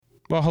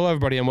Well, hello,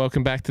 everybody, and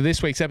welcome back to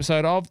this week's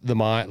episode of the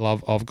My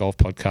Love of Golf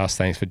podcast.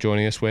 Thanks for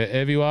joining us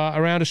wherever you are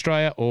around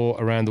Australia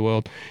or around the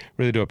world.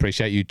 Really do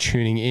appreciate you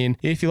tuning in.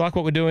 If you like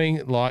what we're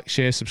doing, like,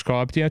 share,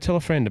 subscribe. Tell a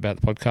friend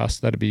about the podcast.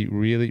 That'd be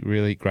really,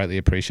 really greatly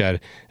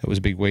appreciated. It was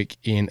a big week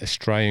in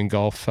Australian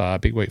golf,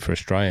 big week for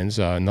Australians.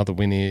 Another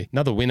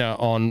winner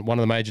on one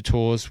of the major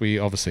tours. We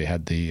obviously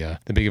had the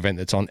big event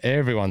that's on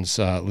everyone's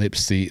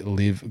lips, the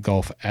LIV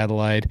Golf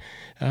Adelaide.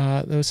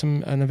 There was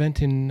an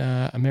event in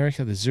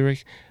America, the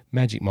Zurich.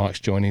 Magic Mike's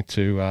joining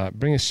to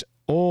bring us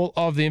all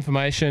of the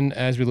information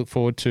as we look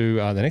forward to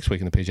the next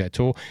week in the PGA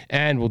Tour.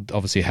 And we'll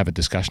obviously have a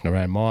discussion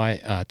around my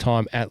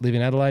time at LIV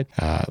in Adelaide.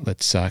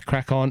 Let's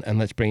crack on and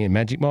let's bring in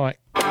Magic Mike.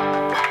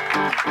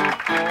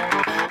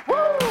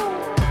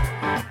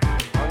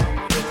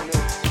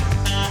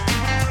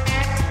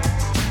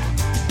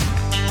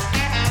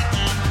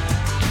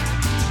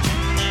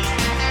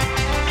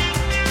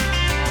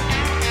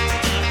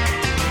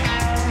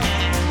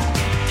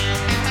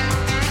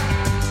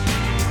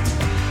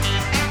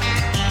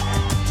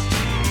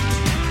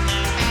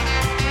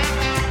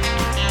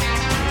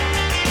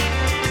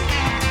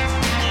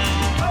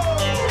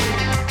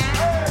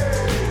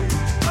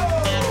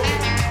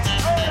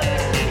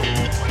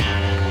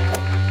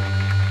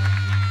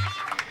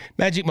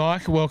 Magic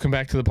Mike, welcome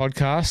back to the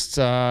podcast.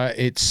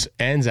 It's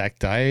Anzac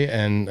Day,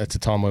 and it's a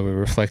time where we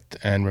reflect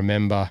and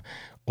remember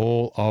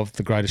all of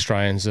the great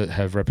Australians that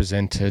have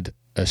represented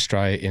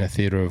Australia in a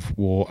theatre of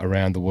war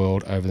around the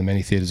world over the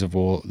many theatres of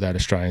war that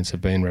Australians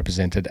have been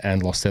represented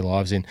and lost their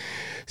lives in.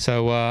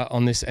 So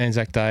on this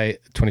Anzac Day,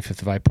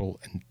 25th of April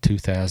in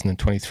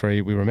 2023,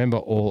 we remember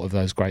all of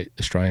those great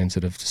Australians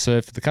that have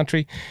served for the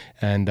country,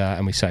 and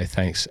we say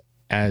thanks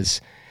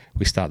as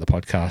we start the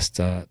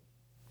podcast.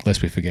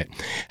 Lest we forget.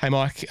 Hey,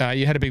 Mike,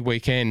 you had a big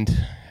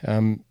weekend.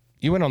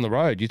 You went on the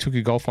road. You took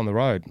your golf on the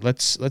road.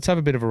 Let's have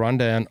a bit of a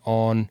rundown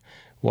on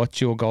what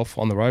your golf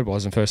on the road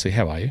was. And firstly,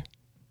 how are you?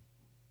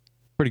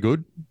 Pretty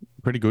good.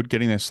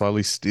 Getting there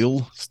slowly.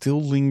 Still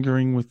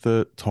lingering with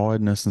the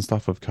tiredness and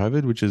stuff of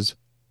COVID, which is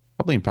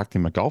probably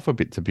impacting my golf a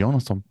bit. To be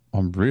honest, I'm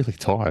really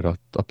tired. I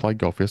played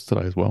golf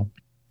yesterday as well,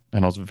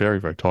 and I was very,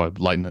 very tired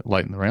late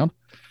in the round.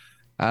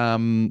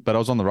 But I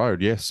was on the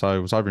road, yes. So I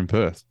was over in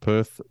Perth.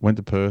 Went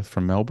to Perth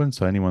from Melbourne.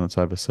 So anyone that's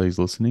overseas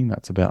listening,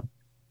 that's about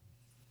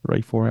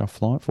 4 hour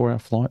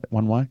flight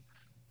one way. A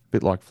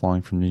bit like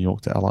flying from New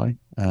York to LA.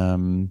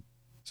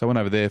 So I went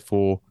over there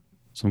for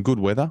some good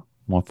weather.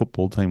 My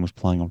football team was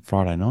playing on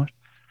Friday night,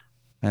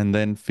 and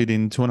then fit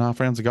in 2.5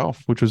 rounds of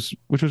golf, which was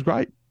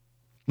great.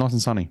 Nice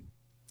and sunny.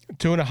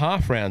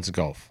 2.5 rounds of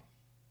golf.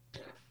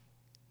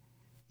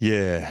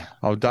 Yeah.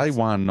 Day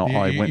one,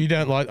 you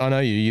don't like. I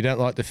know you don't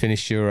like to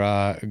finish your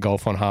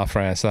golf on half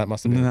round, so that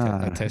must have been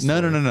a test. No.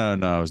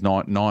 It was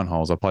nine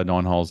holes. I played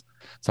 9 holes.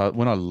 So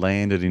when I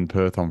landed in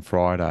Perth on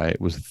Friday, it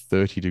was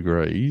 30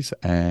 degrees,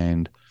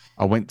 and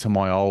I went to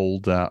my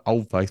old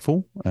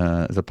Faithful.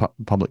 There's a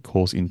public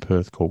course in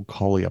Perth called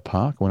Collier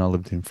Park when I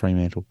lived in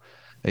Fremantle.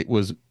 It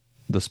was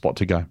the spot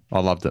to go.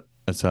 I loved it.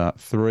 It's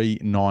 3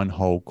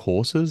 9-hole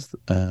courses.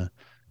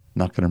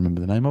 Not going to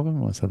remember the name of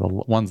them. So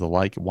one's the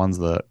Lake, one's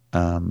the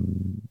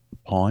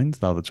Pines.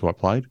 The other 2 I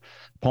played.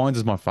 Pines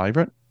is my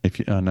favourite.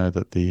 I know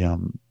that the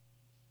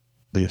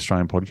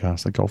Australian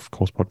podcast, the Golf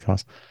Course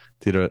podcast,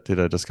 did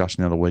a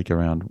discussion the other week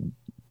around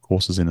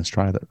courses in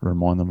Australia that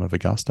remind them of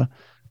Augusta,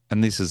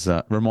 and this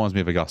reminds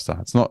me of Augusta.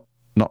 It's not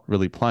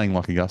really playing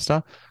like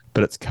Augusta,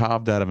 but it's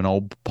carved out of an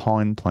old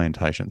pine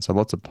plantation. So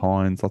lots of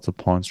pines, lots of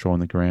pine straw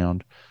on the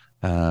ground,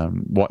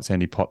 white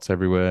sandy pots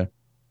everywhere.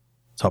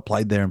 So I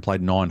played there and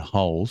played 9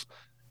 holes,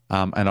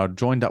 and I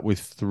joined up with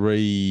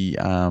 3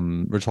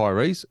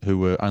 retirees who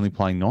were only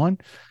playing 9.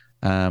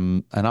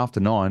 And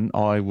after 9,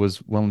 I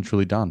was well and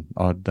truly done.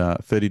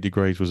 30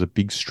 degrees was a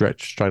big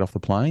stretch straight off the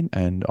plane,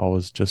 and I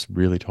was just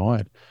really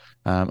tired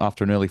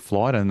after an early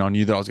flight, and I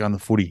knew that I was going to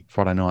the footy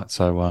Friday night.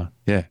 So,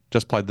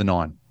 just played the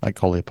 9 at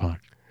Collier Park,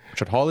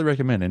 which I'd highly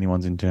recommend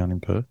anyone's in town in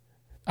Perth.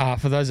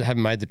 For those that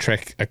haven't made the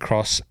trek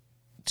across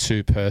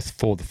to Perth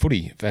for the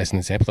footy, as an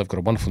example, they've got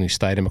a wonderful new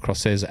stadium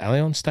across there. Is it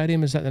Allianz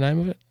Stadium? Is that the name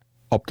of it?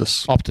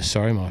 Optus,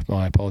 sorry,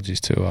 my apologies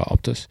to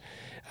Optus.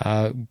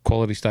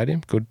 Quality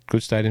stadium, good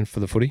stadium for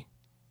the footy.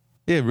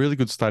 Yeah, really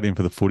good stadium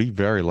for the footy.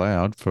 Very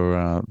loud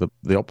for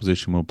the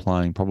opposition we're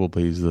playing.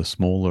 Probably is the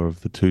smaller of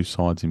the 2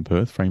 sides in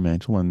Perth,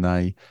 Fremantle, and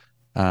they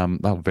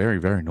were very,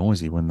 very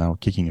noisy when they were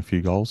kicking a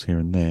few goals here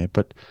and there.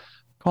 But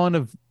kind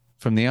of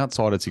from the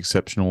outside, it's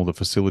exceptional. The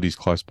facilities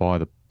close by,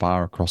 the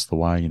bar across the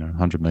way,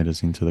 100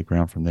 metres into the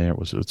ground from there.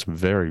 It's a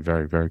very,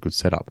 very, very good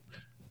setup.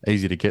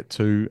 Easy to get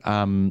to.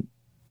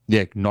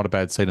 Not a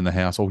bad seat in the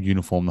house. All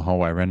uniform the whole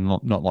way around.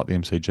 Not like the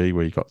MCG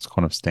where you've got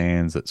kind of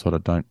stands that sort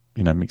of don't,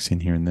 mix in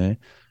here and there.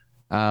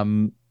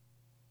 I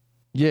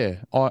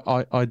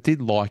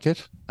did like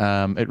it.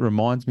 It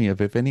reminds me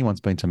of, if anyone's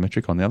been to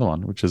Metricon, the other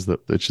one, which is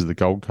the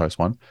Gold Coast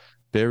one,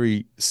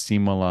 very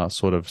similar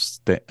sort of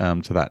to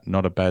that.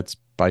 Not a bad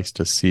space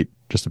to sit,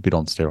 just a bit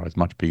on steroids,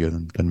 much bigger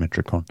than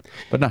Metricon.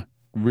 But no,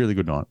 really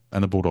good night.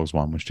 And the Bulldogs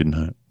won, which didn't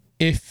hurt.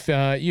 If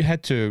you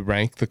had to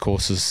rank the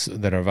courses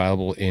that are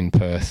available in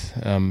Perth,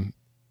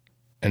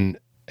 And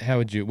where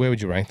would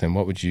you rank them?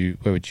 Where would you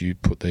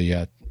put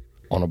the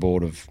on a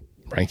board of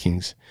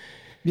rankings?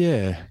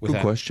 Yeah,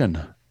 good question.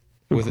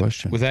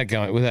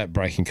 Without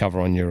breaking cover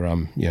on your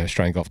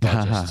Australian Golf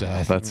Digest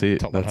that's it.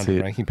 top That's 100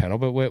 it. ranking panel,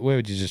 but where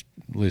would you just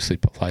loosely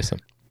place them?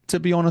 To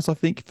be honest, I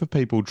think for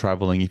people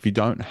traveling, if you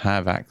don't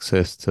have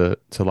access to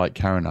Lake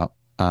Karrinyup,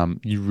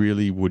 you'd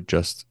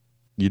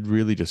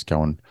really just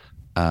go and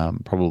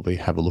probably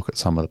have a look at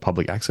some of the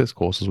public access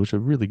courses, which are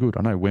really good.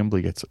 I know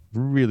Wembley gets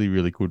really,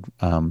 really good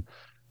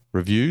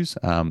reviews,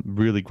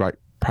 really great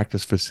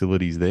practice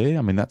facilities there.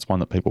 I mean, that's one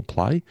that people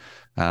play.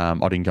 I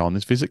didn't go on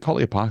this visit.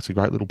 Collier Park's a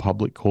great little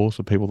public course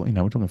for people. We're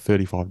talking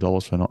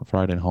 $35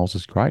 for 18 holes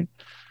is great.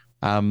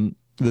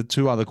 The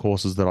two other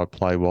courses that I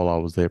played while I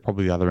was there,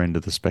 probably the other end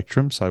of the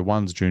spectrum. So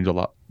one's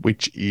Joondalup,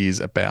 which is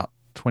about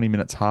 20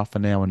 minutes, half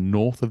an hour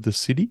north of the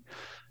city.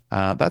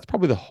 That's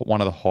probably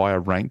one of the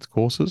higher ranked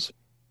courses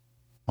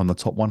on the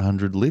top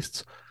 100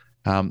 lists.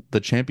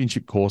 The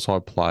championship course I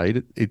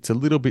played, it's a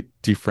little bit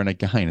different.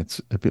 Again, it's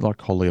a bit like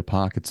Collier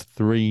Park. It's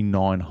 3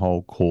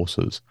 9-hole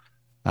courses.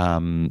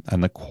 And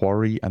the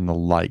quarry and the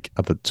lake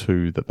are the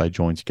two that they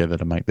join together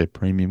to make their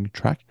premium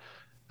track.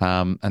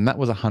 And that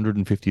was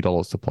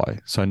 $150 to play.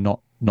 So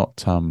not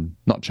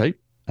cheap.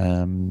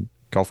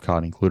 Golf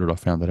cart included. I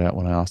found that out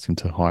when I asked him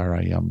to hire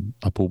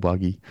a pull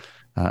buggy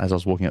as I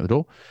was walking out the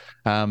door.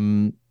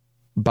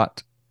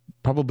 But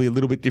probably a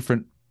little bit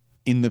different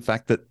in the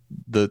fact that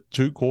the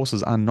two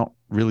courses are not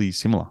really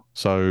similar.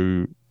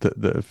 So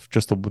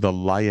the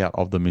layout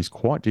of them is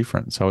quite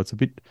different. So it's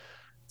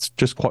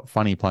just quite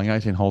funny playing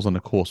 18 holes on a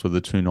course where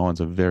the 2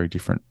 9s are very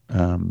different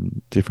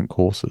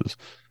courses.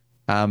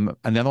 And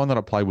the other one that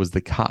I played was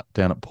the Cut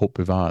down at Port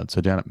Buvard, so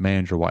down at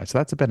Mandurah Way. So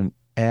that's about an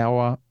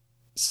hour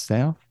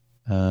south,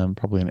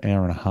 probably an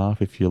hour and a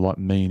half if you're like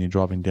me and you're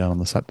driving down on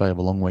the Saturday of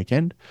a long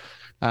weekend.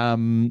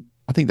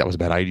 I think that was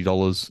about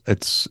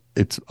 $80.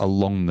 It's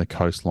along the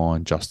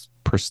coastline, just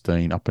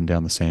pristine up and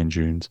down the sand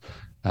dunes.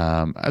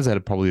 As I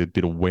had probably a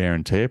bit of wear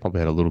and tear, probably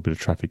had a little bit of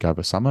traffic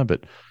over summer,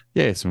 but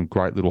yeah, some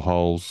great little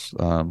holes,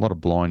 a lot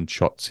of blind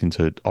shots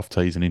into off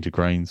tees and into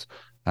greens.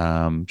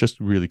 Just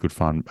really good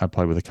fun. I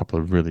played with a couple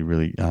of really,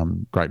 really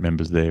great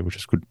members there, which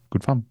is good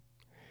fun.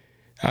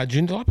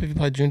 Joondalup, have you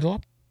played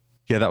Joondalup?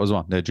 Yeah, that was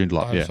one. Yeah,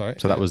 Joondalup. Yeah. Sorry.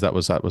 So that was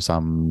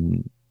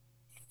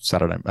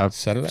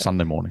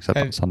Sunday morning.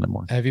 Sunday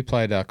morning. Have you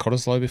played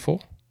Cottesloe before?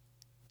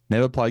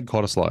 Never played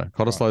Cottesloe.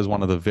 Cottesloe is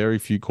one of the very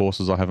few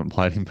courses I haven't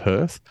played in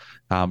Perth.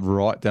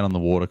 Right down on the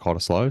water,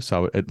 Cottesloe.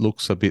 So it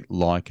looks a bit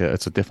like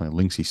it's definitely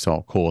a linksy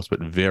style course, but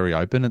very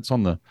open. It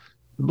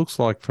looks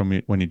like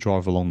from when you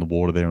drive along the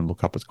water there and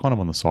look up, it's kind of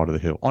on the side of the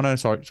hill. Oh no,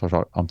 sorry.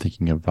 I'm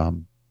thinking of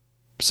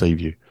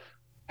Seaview.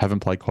 Haven't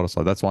played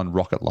Cottesloe. That's one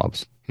Rocket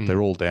loves.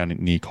 They're all down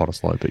near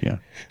Cottesloe, but yeah,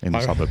 in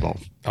the suburb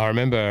of. I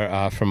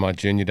remember from my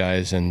junior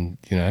days and,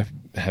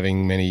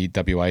 having many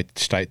WA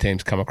state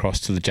teams come across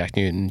to the Jack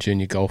Newton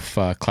Junior Golf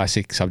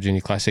Classic,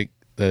 Sub-Junior Classic.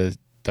 The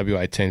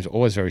WA teams are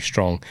always very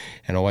strong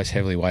and always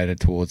heavily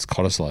weighted towards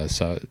Cottesloe.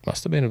 So it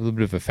must have been a little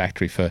bit of a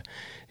factory for,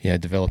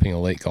 developing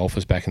elite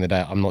golfers back in the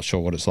day. I'm not sure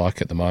what it's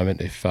like at the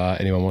moment. If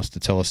anyone wants to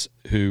tell us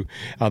who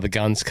are the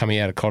guns coming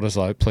out of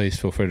Cottesloe, please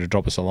feel free to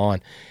drop us a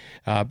line.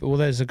 Well,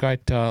 there's a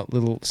great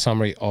little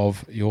summary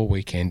of your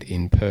weekend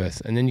in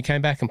Perth. And then you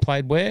came back and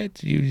played where?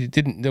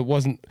 There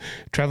wasn't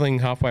travelling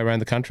halfway around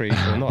the country,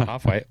 well, not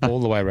halfway,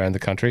 all the way around the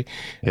country,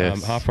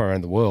 yes. Halfway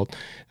around the world.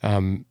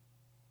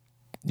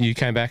 You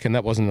came back and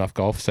that wasn't enough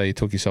golf, so you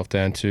took yourself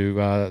down to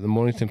the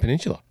Mornington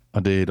Peninsula. I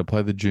did. I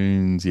played the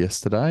dunes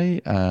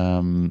yesterday.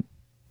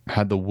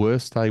 Had the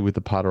worst day with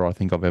the putter I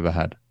think I've ever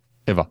had.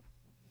 Ever.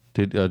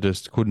 I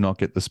just could not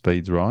get the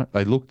speeds right.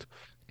 They looked...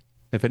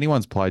 If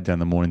anyone's played down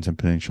the Mornington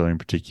Peninsula, in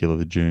particular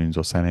the dunes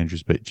or St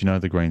Andrews Beach,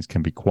 the greens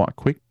can be quite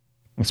quick,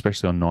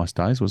 especially on nice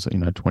days. It was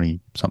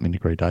 20-something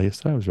degree day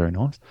yesterday. It was very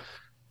nice.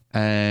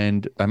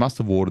 And they must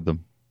have watered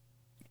them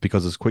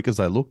because as quick as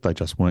they looked, they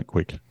just weren't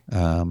quick.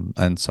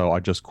 And so I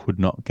just could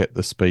not get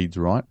the speeds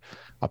right.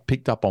 I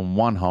picked up on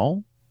one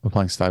hole. We're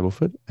playing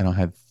Stableford, and I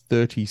had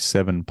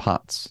 37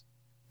 putts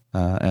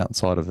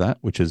outside of that,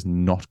 which is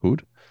not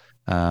good.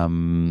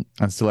 And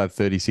still had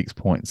 36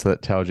 points. So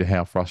that tells you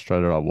how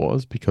frustrated I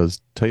was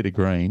because tee to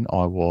green,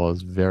 I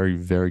was very,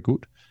 very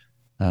good.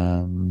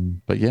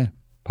 But yeah,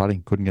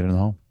 putting, couldn't get in the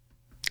hole.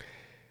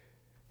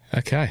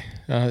 Okay.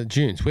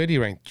 Dunes. Where do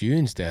you rank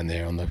dunes down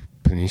there on the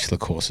Peninsula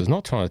courses?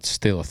 Not trying to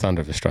steal a thunder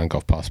of Australian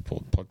Golf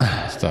Passport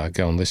podcast.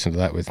 Go and listen to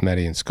that with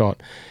Maddie and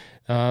Scott.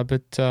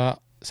 But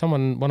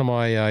one of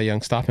my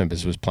young staff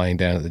members was playing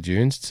down at the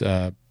dunes,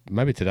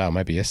 maybe today or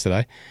maybe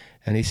yesterday.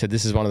 And he said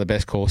this is one of the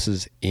best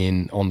courses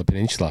on the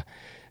peninsula.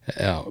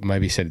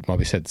 Maybe said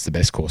it's the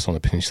best course on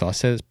the peninsula. I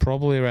said it's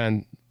probably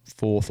around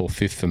 4th or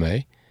 5th for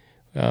me.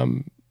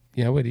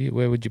 Where would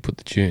you put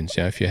the dunes?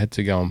 If you had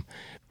to go on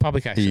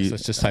public access,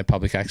 let's just say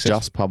public access.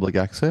 Just public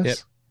access. Yep.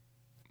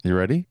 You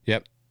ready?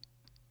 Yep.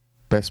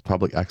 Best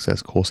public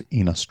access course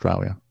in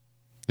Australia.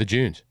 The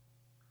dunes.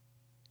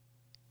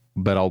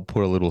 But I'll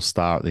put a little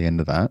star at the end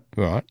of that.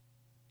 Right.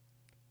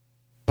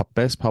 But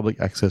best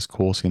public access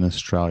course in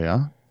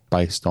Australia.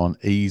 based on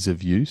ease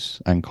of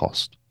use and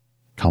cost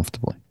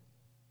comfortably.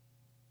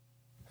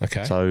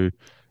 Okay. So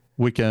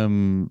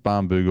Wickham,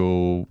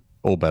 Barnbougle,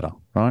 all better,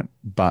 right?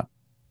 But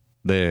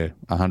they're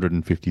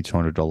 $150,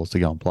 $200 to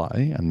go and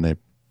play, and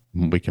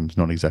Wickham's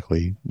not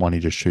exactly one you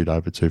just shoot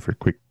over to for a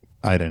quick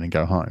 18 and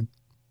go home.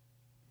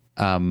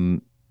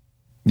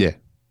 Yeah.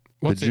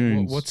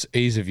 What's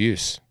ease of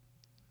use?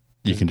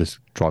 You can just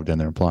drive down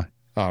there and play.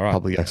 Oh, right.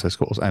 Public access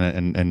course.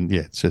 And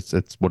yeah,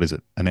 it's what is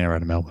it? An hour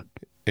out of Melbourne.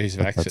 Ease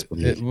of access.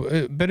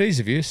 But ease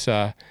of use,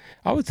 I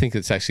would think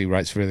it's actually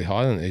rates really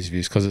higher than ease of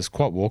use because it's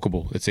quite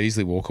walkable. It's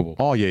easily walkable.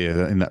 Oh,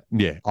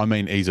 yeah. I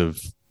mean, ease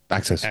of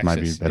access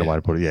maybe a better way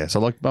to put it. Yeah. So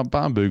like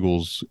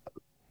Barnbougle's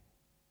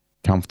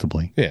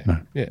comfortably.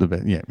 Yeah. You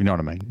know what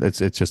I mean? It's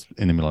just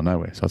in the middle of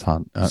nowhere. So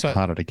it's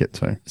harder to get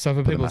to. So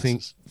for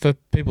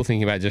people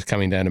thinking about just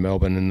coming down to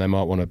Melbourne and they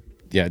might want to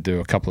do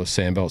a couple of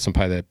sandbelts and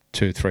pay their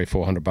 $200,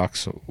 $300,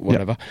 $400 or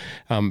whatever.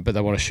 But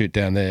they want to shoot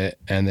down there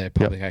and they're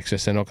public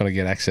access. They're not going to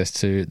get access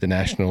to the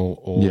National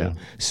or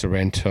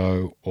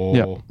Sorrento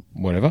or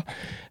whatever.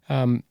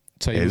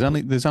 There's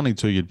only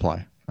two you'd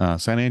play: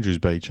 St Andrews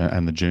Beach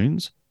and the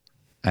Dunes.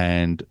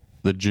 And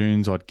the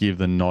Dunes, I'd give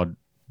the nod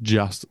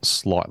just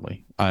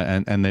slightly,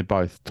 and they're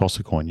both toss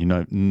a coin.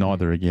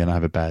 Neither again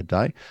have a bad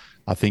day.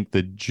 I think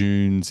the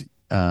Dunes.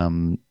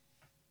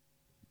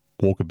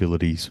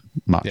 Walkability's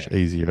much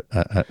easier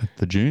at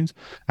the Dunes,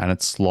 and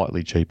it's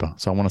slightly cheaper.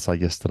 So I want to say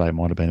yesterday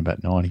might have been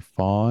about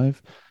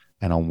 95,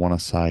 and I want to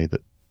say that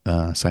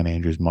St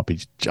Andrews might be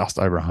just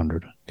over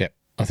 100. Yeah,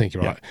 I think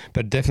you're right.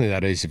 But definitely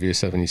that ease of use.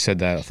 So when you said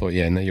that, I thought,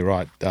 no, you're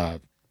right.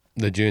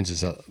 The Dunes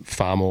is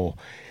far more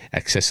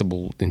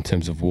accessible in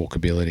terms of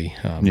walkability.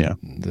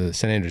 The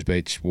St Andrews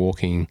Beach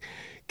walking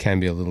can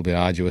be a little bit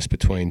arduous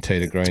between tee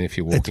to green if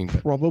you're walking.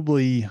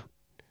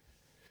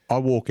 I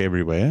walk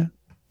everywhere.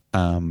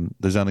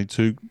 There's only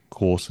two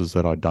courses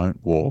that I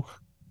don't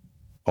walk.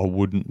 I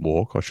wouldn't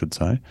walk, I should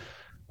say.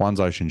 One's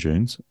Ocean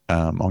Dunes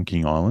on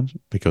King Island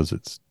because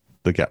it's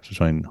the gaps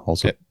between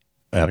holes are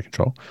out of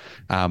control.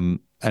 And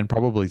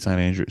probably St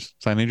Andrews.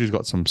 St Andrews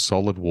got some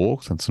solid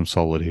walks and some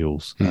solid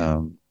hills.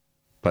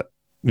 But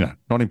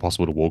not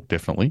impossible to walk,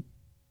 definitely.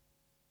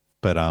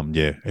 But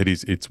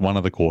it's one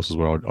of the courses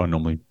where I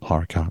normally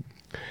hire a cart.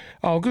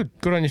 Oh, good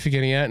on you for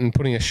getting out and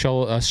putting good on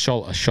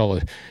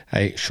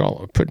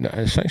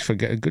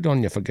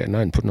you for getting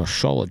out and putting a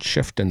solid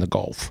shift in the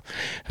golf.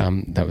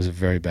 That was a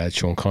very bad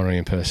Sean Connery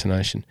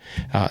impersonation.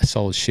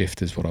 Solid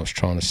shift is what I was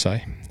trying to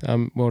say.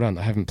 Well done.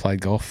 I haven't played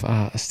golf.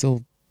 I'm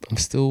still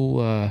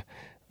a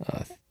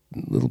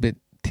little bit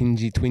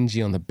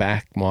twingy on the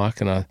back, Mike,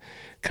 and I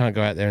can't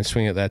go out there and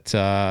swing at that,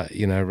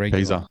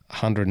 regular Keezer.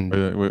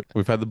 100.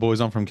 We've had the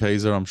boys on from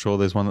Keezer. I'm sure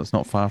there's one that's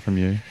not far from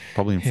you,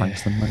 probably in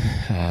Frankston. Maybe.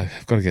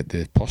 I've got to get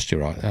the posture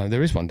right.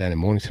 There is one down in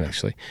Mornington,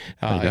 actually.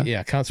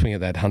 I can't swing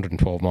at that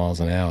 112 miles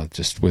an hour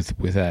just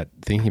without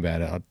thinking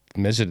about it. I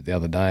measured it the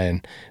other day,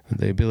 and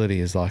the ability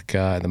is like,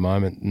 at the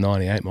moment,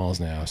 98 miles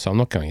an hour, so I'm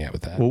not going out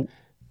with that. Well,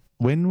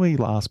 when we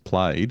last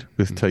played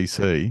with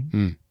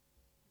TC...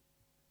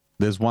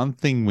 There's one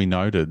thing we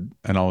noted,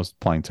 and I was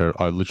playing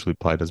I literally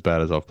played as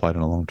bad as I've played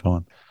in a long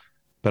time,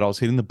 but I was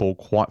hitting the ball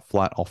quite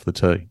flat off the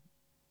tee.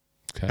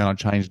 Okay. And I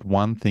changed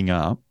one thing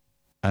up,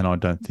 and I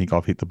don't think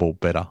I've hit the ball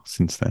better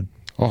since then.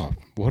 Oh,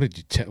 what did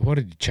you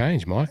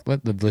change, Mike?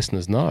 Let the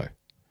listeners know.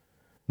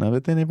 No,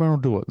 but then everyone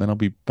will do it. Then I'll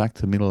be back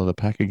to the middle of the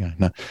pack again.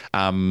 No,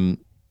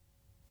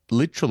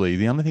 literally,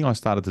 the only thing I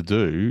started to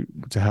do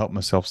to help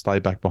myself stay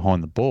back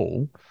behind the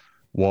ball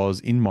was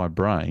in my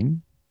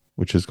brain,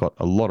 which has got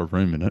a lot of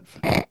room in it,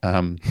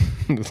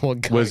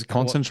 was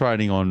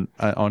concentrating on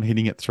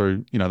hitting it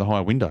through, the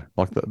higher window,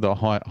 like the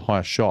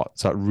higher shot.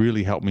 So it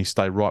really helped me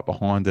stay right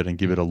behind it and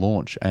give it a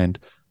launch. And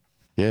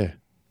played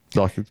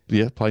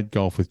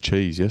golf with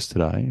Cheese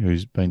yesterday,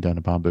 who's been down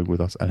to Barnbougle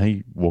with us, and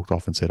he walked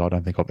off and said, "I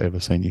don't think I've ever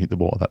seen you hit the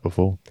ball like that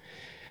before."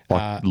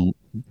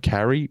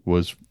 Carry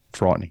was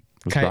frightening.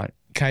 It was great.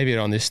 Caveat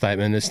on this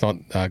statement, it's not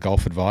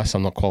golf advice.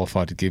 I'm not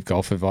qualified to give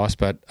golf advice,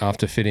 but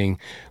after fitting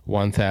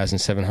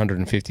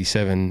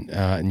 1,757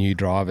 new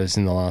drivers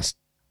in the last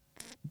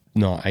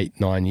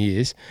 8-9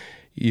 years,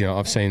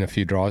 I've seen a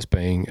few drives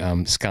being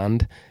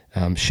scunned,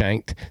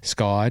 shanked,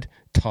 skied,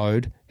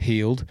 towed,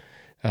 heeled,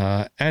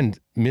 and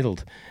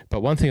middled.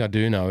 But one thing I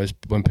do know is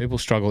when people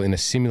struggle in a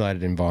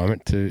simulated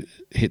environment to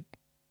hit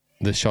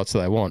the shots that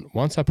they want,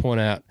 once I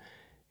point out,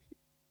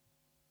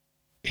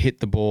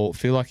 hit the ball,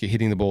 feel like you're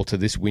hitting the ball to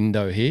this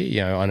window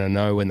here, and I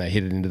know when they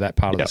hit it into that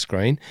part of the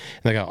screen,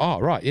 and they go, oh,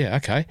 right, yeah,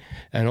 okay.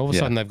 And all of a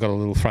sudden they've got a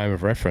little frame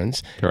of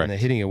reference, and they're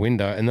hitting a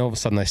window, and all of a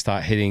sudden they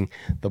start hitting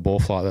the ball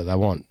flight that they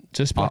want.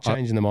 Just by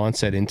changing the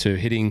mindset into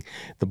hitting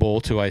the ball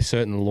to a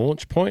certain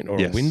launch point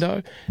or a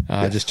window,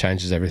 just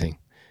changes everything.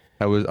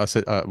 I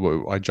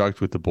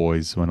joked with the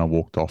boys when I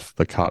walked off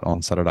the cut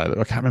on Saturday.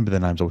 I can't remember their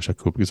names. I wish I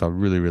could because they're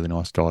really, really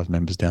nice guys,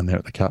 members down there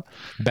at the cut.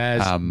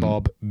 Baz,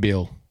 Bob,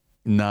 Bill.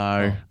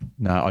 No,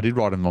 I did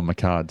write them on my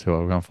card too. I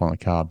was going to find the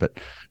card, but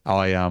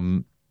I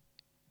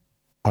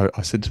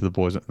I said to the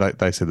boys,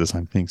 they said the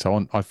same thing.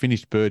 So I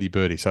finished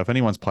birdie. So if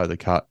anyone's played the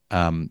cut,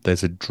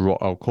 there's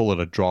I'll call it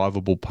a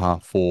drivable par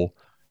 4,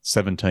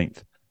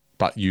 17th.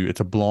 But it's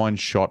a blind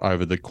shot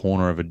over the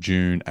corner of a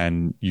dune,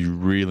 and you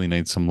really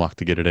need some luck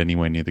to get it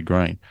anywhere near the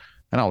green.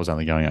 And I was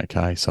only going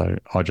okay, so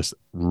I just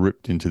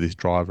ripped into this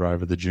driver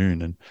over the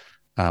dune, and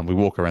we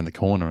walk around the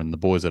corner, and the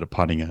boys that are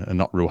putting are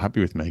not real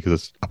happy with me because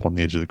it's up on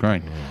the edge of the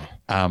green.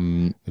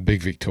 The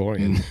big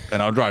Victorian.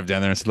 And I drove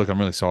down there and said, look, I'm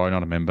really sorry,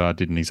 not a member. I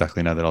didn't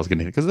exactly know that I was going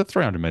to hit it because it's a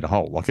 300-metre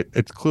hole. Like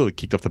it's clearly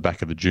kicked off the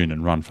back of the dune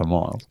and run for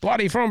miles.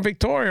 Bloody from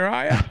Victoria,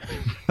 are you?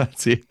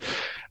 That's it.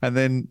 And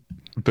then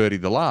birdie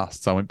the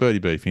last. So I went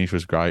birdie, finish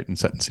was great, and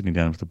sitting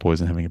down with the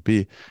boys and having a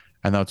beer.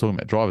 And they were talking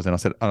about drivers, and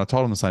I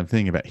told them the same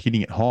thing about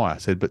hitting it high. I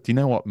said, but do you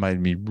know what made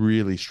me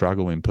really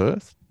struggle in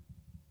Perth?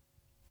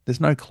 There's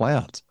no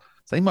clouds.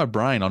 So in my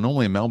brain, I'm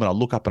normally in Melbourne, I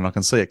look up and I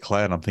can see a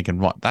cloud, and I'm thinking,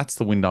 right, that's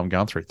the window I'm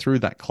going through. Through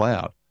that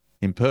cloud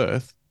in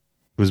Perth,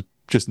 it was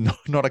just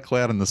not a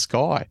cloud in the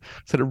sky.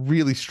 So it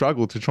really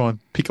struggled to try and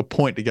pick a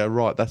point to go,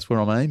 right, that's where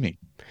I'm aiming.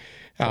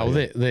 Well,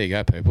 there you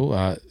go,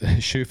 people.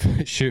 Shoot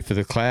for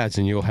the clouds,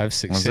 and you'll have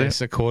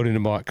success, according to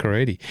Mike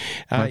Caridi.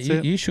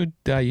 You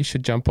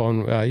should jump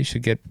on. We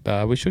should get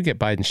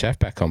Baden Schaff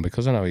back on,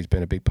 because I know he's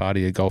been a big part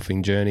of your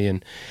golfing journey.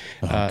 And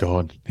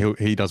God,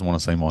 he doesn't want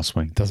to see my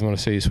swing. Doesn't want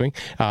to see you swing.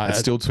 It's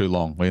still too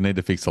long. We need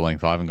to fix the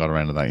length. I haven't got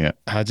around to that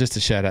yet. Just a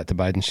shout out to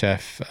Baden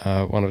Schaff,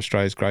 one of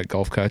Australia's great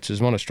golf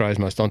coaches, one of Australia's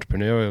most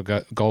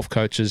entrepreneurial golf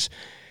coaches.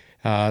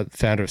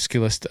 Founder of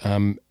Skillest,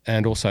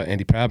 and also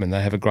Andy Proudman.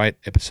 They have a great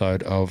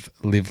episode of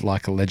Live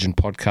Like a Legend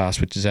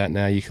podcast, which is out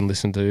now. You can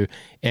listen to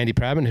Andy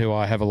Proudman, who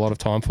I have a lot of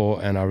time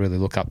for and I really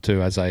look up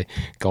to as a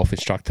golf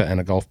instructor and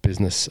a golf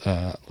business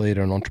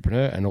leader and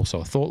entrepreneur, and also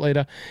a thought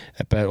leader,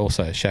 but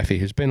also Shafi,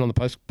 who's been on the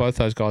post. Both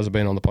those guys have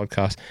been on the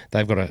podcast.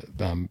 They've got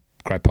a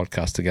great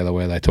podcast together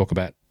where they talk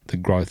about the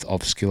growth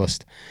of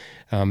Skillest.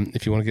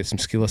 If you want to get some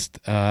Skillest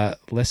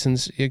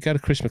lessons, you go to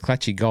Chris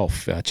McClatchy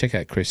Golf. Check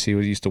out Chris. He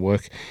used to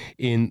work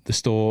in the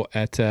store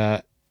at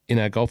in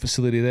our golf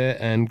facility there,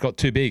 and got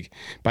too big.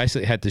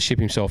 Basically had to ship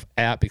himself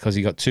out because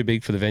he got too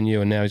big for the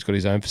venue, and now he's got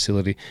his own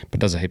facility, but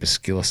does a heap of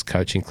Skillest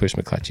coaching. Chris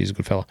McClatchy is a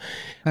good fella.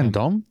 And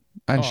Dom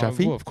and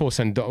Shafi. Well, of course.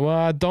 And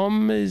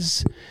Dom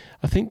is...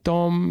 I think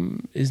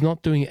Dom is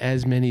not doing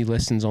as many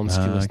lessons on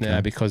Skillest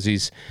now because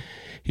he's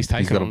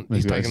taken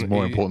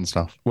more important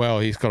stuff. Well,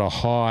 he's got a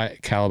high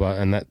caliber,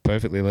 and that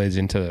perfectly leads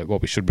into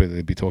what we should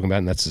really be talking about,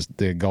 and that's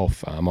the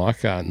golf,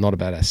 Mike, not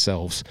about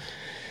ourselves.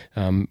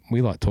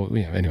 We like talk,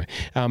 anyway.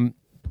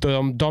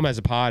 Dom as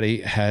a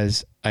party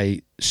has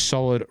a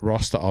solid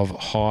roster of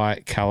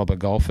high caliber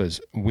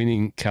golfers,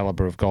 winning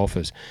caliber of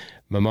golfers.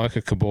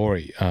 Momoka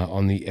Kabori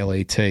on the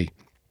LET.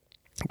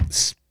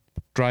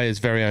 Australia's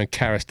very own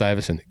Karis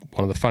Davison,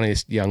 one of the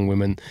funniest young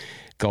women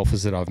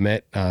golfers that I've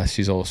met.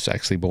 She's also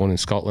actually born in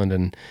Scotland,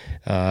 and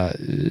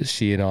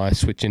she and I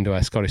switch into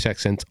our Scottish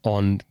accents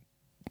on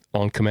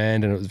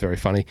command, and it was very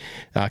funny.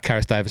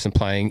 Karis Davison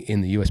playing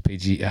in the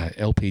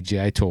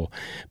LPGA Tour,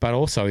 but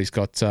also he's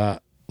got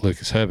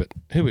Lucas Herbert,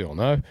 who we all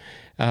know,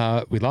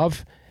 we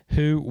love,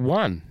 who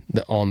won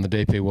on the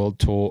DP World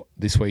Tour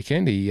this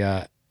weekend. He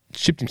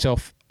shipped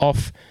himself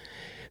off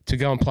to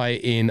go and play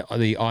in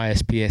the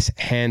ISPS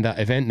Handa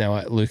event.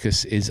 Now,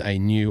 Lucas is a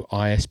new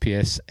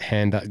ISPS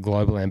Handa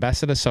global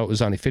ambassador, so it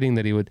was only fitting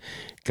that he would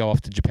go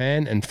off to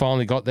Japan, and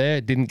finally got there.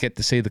 Didn't get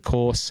to see the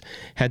course.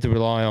 Had to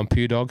rely on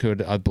Pewdog, who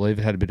I believe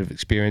had a bit of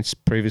experience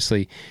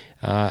previously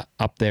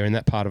up there in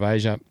that part of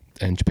Asia,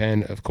 and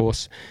Japan, of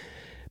course.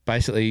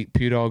 Basically,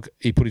 Pewdog,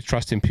 he put his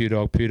trust in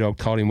Pewdog. Pewdog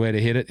told him where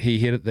to hit it. He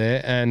hit it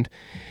there, and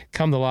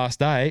come the last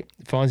day,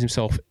 finds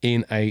himself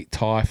in a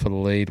tie for the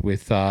lead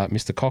with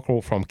Mr.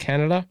 Cockerill from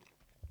Canada.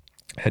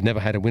 Had never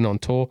had a win on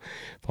tour.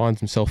 Finds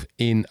himself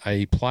in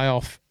a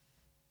playoff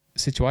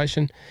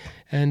situation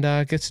and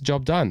gets the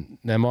job done.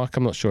 Now, Mike,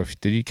 I'm not sure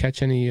did you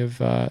catch any of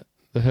the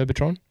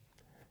Herbertron?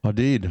 I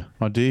did.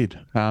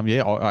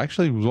 I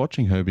actually was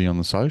watching Herbie on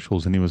the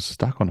socials, and he was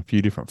stuck on a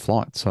few different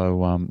flights.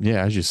 So,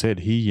 as you said,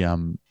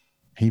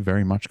 he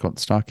very much got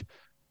stuck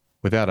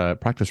without a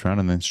practice round,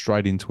 and then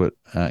straight into it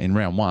in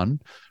round one.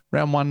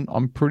 Round one,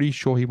 I'm pretty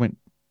sure he went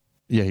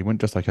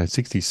just okay,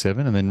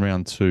 67, and then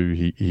round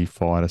two, he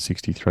fired a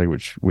 63,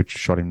 which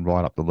shot him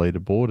right up the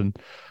leaderboard. And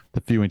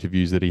the few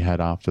interviews that he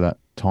had after that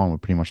time were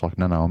pretty much like,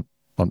 no,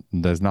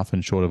 there's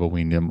nothing short of a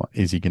win.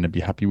 Is he going to be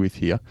happy with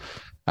here?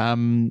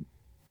 And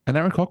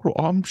Aaron Cockerill,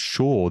 I'm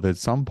sure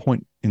there's some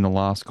point in the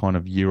last kind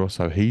of year or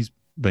so, he's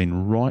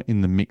been right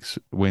in the mix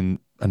when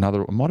it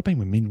might have been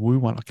when Min Woo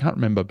won. I can't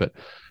remember, but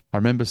I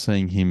remember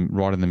seeing him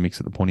right in the mix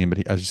at the point in,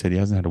 but as you said, he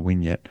hasn't had a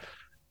win yet.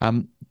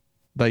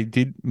 They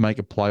did make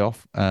a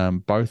playoff,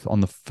 both on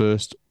the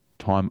first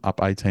time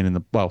up 18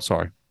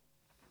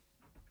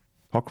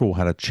 Cockerill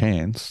had a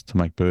chance to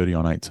make birdie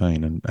on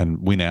 18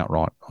 and win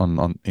outright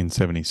in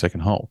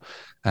 72nd hole.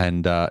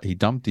 And he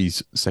dumped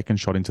his second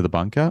shot into the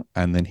bunker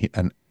and then hit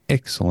an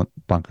excellent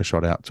bunker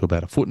shot out to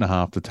about 1.5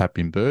 foot to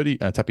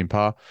tap in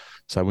par.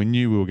 So we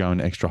knew we were going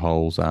to extra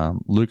holes.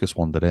 Lucas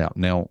wandered out.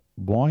 Now,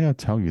 why I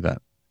tell you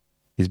that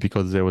is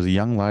because there was a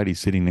young lady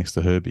sitting next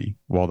to Herbie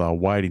while they were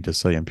waiting to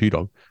see, and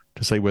Pewdog,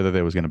 to see whether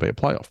there was going to be a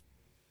playoff.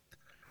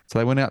 So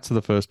they went out to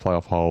the first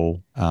playoff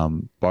hole.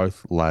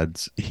 Both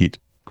lads hit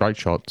great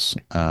shots.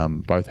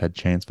 Both had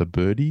chance for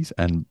birdies,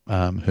 and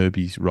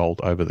Herbie's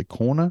rolled over the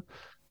corner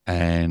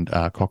and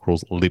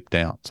Cockerill's lipped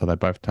out. So they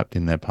both tapped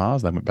in their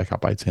pars. They went back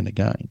up 18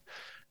 again.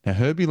 Now,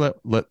 Herbie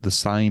let the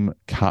same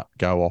cut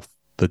go off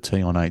the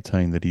tee on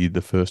 18 that he did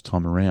the first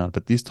time around,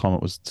 but this time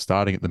it was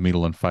starting at the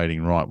middle and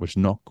fading right, which is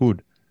not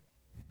good.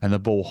 And the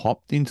ball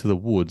hopped into the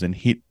woods and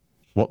hit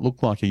what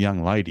looked like a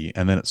young lady,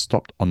 and then it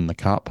stopped on the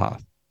cart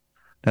path.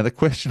 Now, the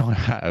question I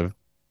have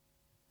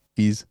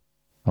is,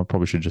 I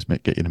probably should just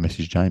get you to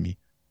message Jamie.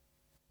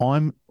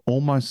 I'm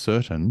almost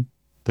certain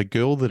the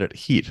girl that it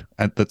hit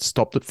and that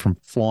stopped it from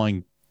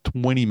flying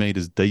 20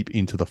 meters deep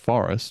into the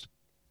forest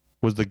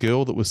was the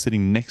girl that was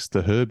sitting next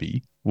to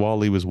Herbie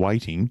while he was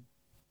waiting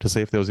to see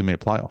if there was going to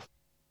be a playoff.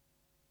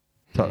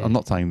 So I'm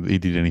not saying that he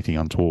did anything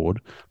untoward,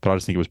 but I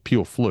just think it was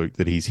pure fluke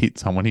that he's hit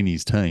someone in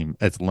his team.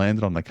 It's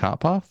landed on the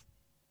cart path.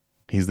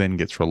 He then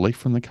gets relief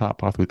from the cart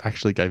path, which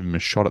actually gave him a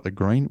shot at the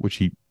green, which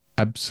he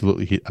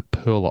absolutely hit a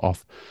perler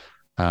off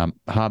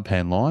hard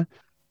pan lie,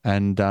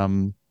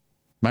 and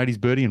made his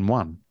birdie and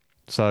won.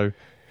 So,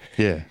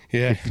 yeah.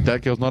 If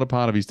that girl's not a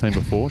part of his team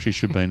before, she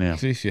should be now.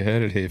 Geez, you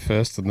heard it here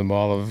first on the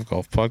Mile of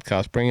Golf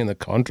podcast, bringing the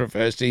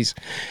controversies.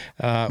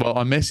 Well,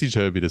 I messaged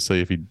Herbie to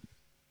see if he'd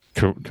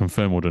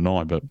confirm or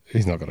deny, but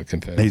he's not going to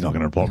confirm. He's not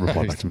going to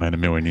reply back to me in a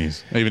million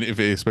years,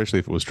 especially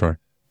if it was true.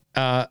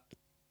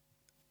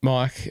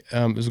 Mike,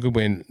 it was a good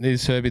win.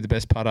 Is Herbie the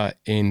best putter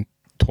in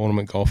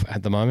tournament golf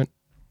at the moment?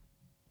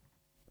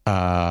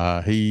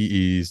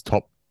 He is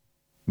top.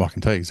 I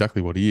can tell you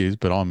exactly what he is,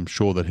 but I'm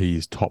sure that he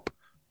is top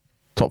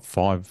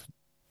 5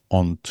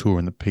 on tour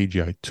in the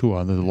PGA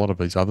Tour. There's a lot of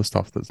these other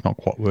stuff that's not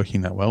quite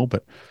working that well,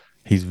 but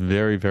he's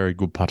very, very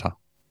good putter.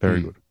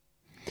 Very good.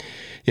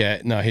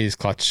 Yeah, no, he's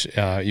clutch.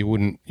 You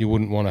wouldn't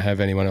want to have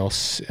anyone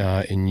else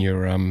in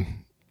your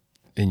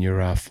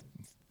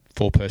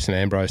 4-person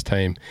Ambrose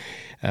team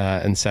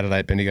and Saturday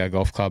at Bendigo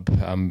Golf Club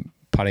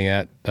putting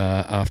out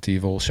after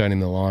you've all shown him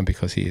the line,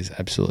 because he is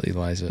absolutely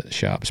laser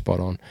sharp, spot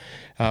on.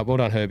 Well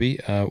done, Herbie.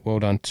 Well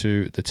done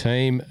to the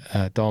team,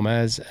 Dom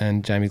Az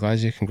and Jamie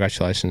Glazier.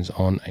 Congratulations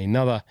on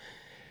another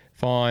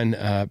fine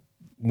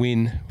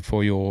win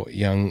for your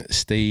young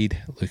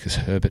steed, Lucas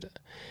Herbert.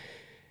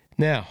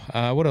 Now,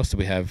 what else did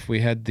we have? We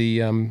had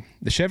the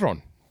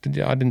Chevron. I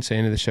didn't see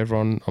any of the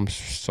Chevron. I'm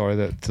sorry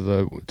that to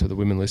the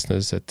women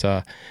listeners that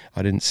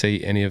I didn't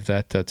see any of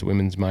that. It's a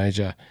women's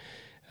major.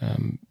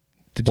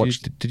 Did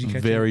you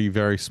catch very,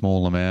 very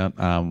small amount.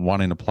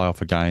 One in a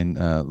playoff again.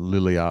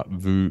 Lilia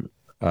Vu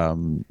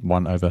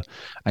won over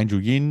Angel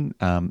Yin.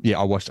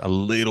 I watched a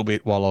little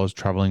bit while I was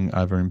travelling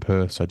over in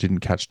Perth, so I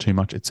didn't catch too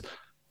much.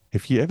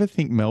 If you ever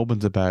think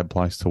Melbourne's a bad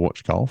place to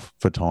watch golf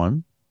for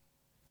time,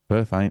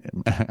 Perth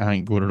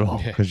ain't good at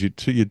all, because you're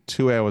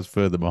 2 hours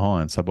further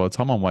behind. So by the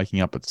time I'm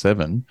waking up at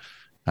 7,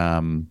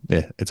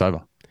 it's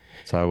over.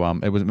 So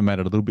it made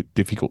it a little bit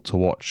difficult to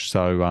watch.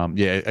 So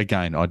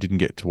again, I didn't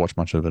get to watch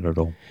much of it at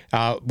all.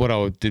 What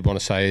I did want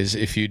to say is,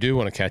 if you do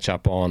want to catch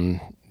up on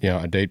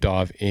a deep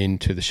dive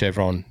into the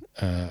Chevron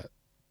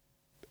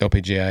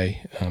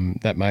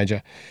LPGA that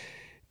major,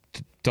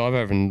 dive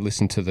over and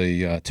listen to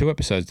the 2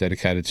 episodes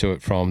dedicated to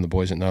it from the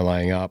boys at No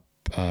Laying Up.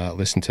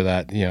 Listen to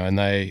that, and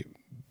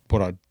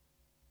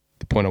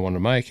the point I want to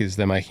make is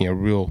they're making a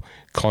real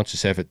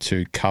conscious effort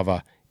to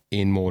cover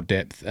in more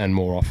depth and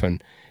more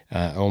often,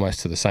 almost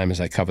to the same as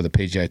they cover the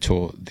PGA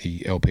Tour, the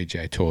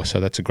LPGA Tour.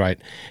 So that's a great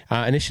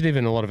initiative,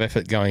 and a lot of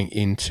effort going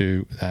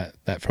into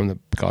that from the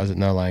guys at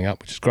No Laying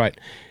Up, which is great.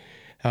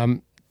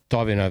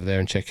 Dive in over there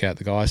and check out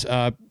the guys.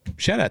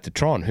 Shout out to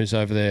Tron, who's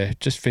over there,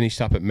 just finished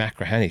up at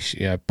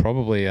Macrahanish.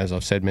 Probably, as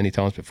I've said many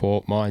times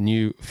before, my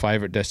new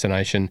favourite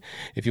destination.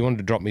 If you wanted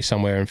to drop me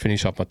somewhere and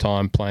finish off my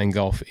time playing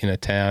golf in a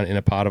town, in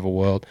a part of a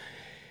world,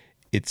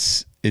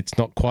 it's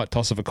not quite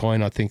toss of a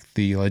coin. I think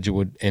the ledger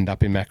would end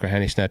up in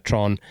Macrahanish. Now,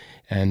 Tron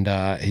and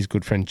his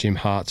good friend Jim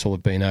Hartzell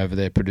have been over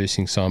there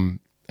producing some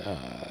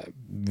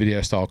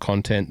video-style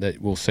content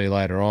that we'll see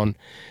later on.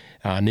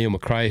 Neil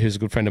McRae, who's a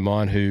good friend of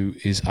mine, who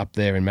is up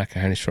there in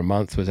Macrahanish for a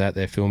month, was out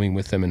there filming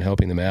with them and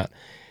helping them out.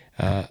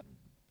 I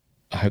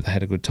hope they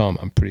had a good time.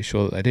 I'm pretty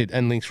sure that they did.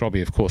 And Lynx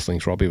Robbie, of course,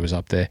 Lynx Robbie was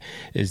up there,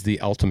 is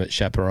the ultimate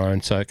chaperone.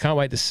 So can't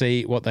wait to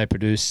see what they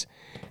produce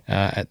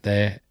at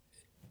there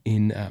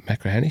in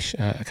Macrahanish.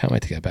 I can't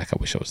wait to go back. I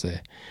wish I was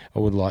there. I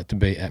would like to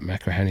be at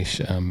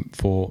Macrahanish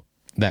for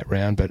that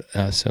round, but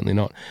certainly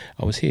not.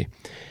 I was here.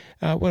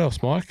 What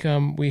else, Mike?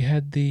 We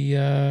had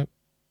the...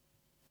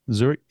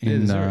 Zurich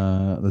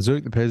the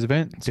Zurich, the pairs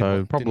event.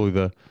 So probably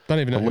don't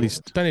even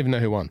know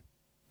who won.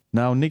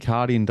 No, Nick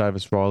Hardy and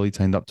Davis Riley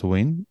teamed up to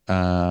win.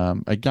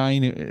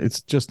 Again,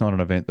 it's just not an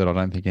event that I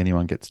don't think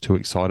anyone gets too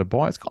excited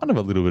by. It's kind of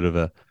a little bit of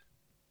a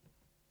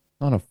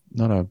not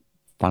a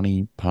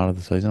funny part of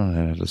the season. I don't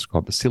know how to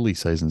describe it. Silly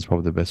season is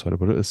probably the best way to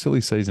put it. A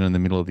silly season in the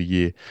middle of the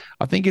year.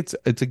 I think it's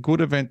a good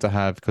event to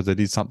have because it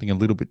is something a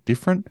little bit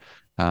different.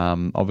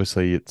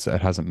 Obviously, it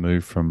hasn't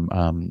moved from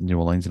New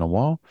Orleans in a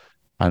while.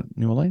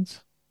 New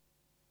Orleans.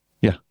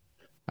 Yeah.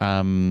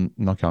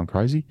 Not going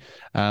crazy.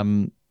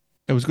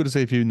 It was good to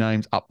see a few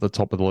names up the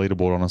top of the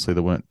leaderboard, honestly,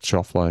 that weren't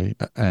Schauffele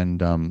and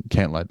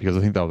Cantlay, because I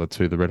think they were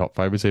the red hot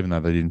favourites, even though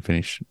they didn't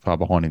finish far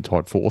behind in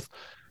tied fourth.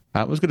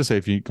 It was good to see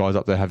a few guys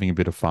up there having a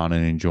bit of fun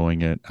and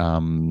enjoying it.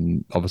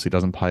 Obviously, it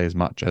doesn't pay as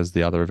much as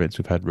the other events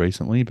we've had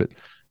recently, but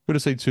good to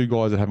see two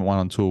guys that haven't won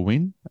on tour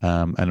win.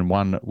 And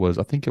one was,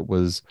 I think it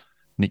was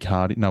Nick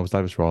Hardy. No, it was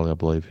Davis Riley, I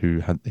believe,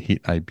 who had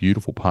hit a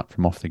beautiful putt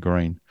from off the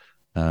green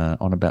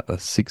on about the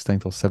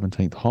 16th or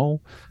 17th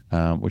hole,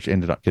 which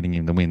ended up getting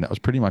him the win. That was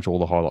pretty much all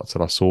the highlights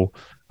that I saw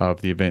of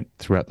the event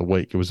throughout the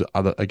week. It was,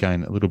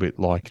 again, a little bit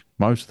like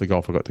most of the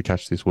golf I got to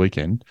catch this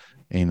weekend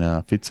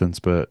in fits and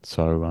spurts.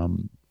 So,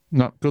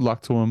 no, good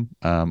luck to him.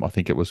 I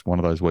think it was one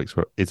of those weeks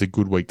where it's a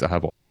good week to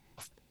have off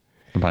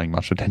and paying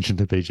much attention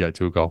to PGA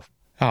Tour golf.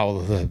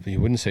 Oh, well,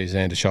 you wouldn't see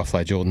Xander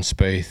Schauffele, Jordan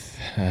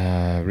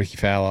Spieth, Ricky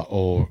Fowler,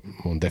 or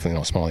definitely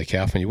not Smiley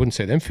Kaufman. You wouldn't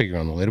see them figure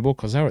on the leaderboard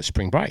because they were at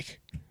spring break.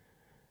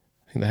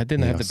 I think they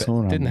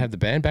didn't have the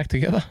band back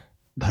together.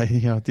 I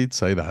did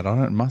say that.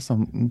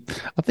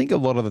 I think a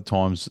lot of the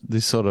times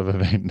this sort of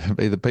event,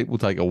 either people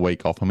take a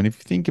week off. I mean, if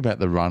you think about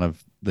the run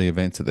of the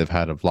events that they've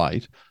had of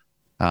late,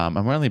 and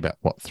we're only about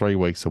 3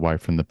 weeks away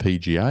from the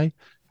PGA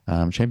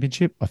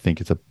Championship. I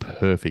think it's a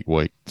perfect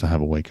week to have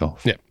a week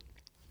off. Yeah.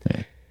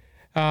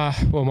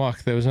 Well,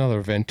 Mike, there was another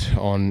event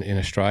in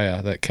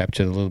Australia that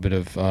captured a little bit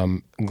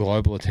of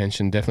global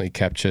attention. Definitely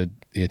captured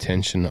the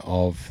attention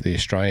of the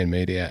Australian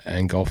media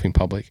and golfing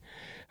public.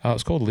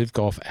 It's called LIV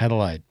Golf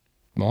Adelaide.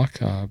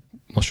 Mike, not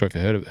sure if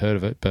you heard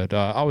of it, but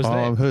I was there.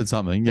 I've heard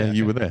something. Yeah,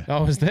 you were there. I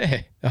was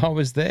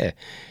there.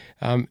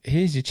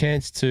 Here's your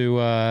chance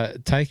to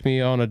take me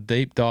on a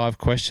deep dive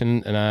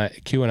question and a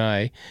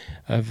Q&A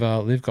of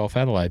LIV Golf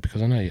Adelaide,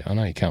 because I know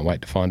you can't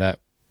wait to find out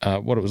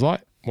what it was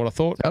like, what I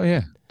thought. Oh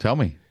yeah, tell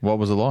me, what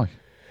was it like?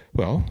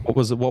 Well, what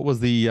was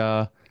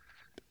the?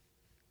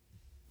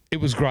 It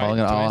was great. I'll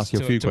ask you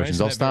a few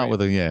questions. I'll start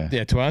with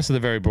Yeah, to answer the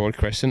very broad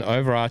question,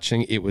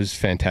 overarching, it was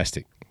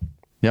fantastic.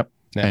 Yep.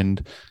 Now,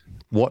 and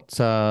what?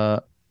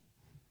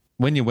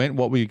 When you went,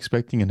 what were you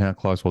expecting, and how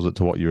close was it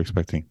to what you were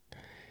expecting?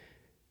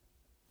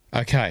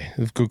 Okay,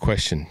 good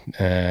question.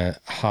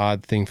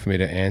 Hard thing for me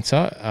to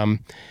answer.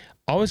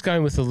 I was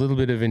going with a little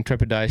bit of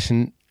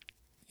intrepidation,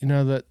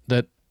 that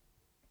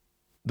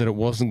it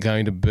wasn't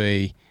going to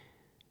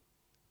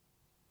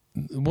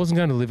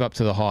live up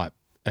to the hype,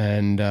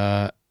 and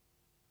I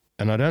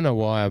don't know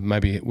why I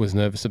maybe was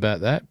nervous about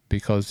that,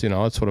 because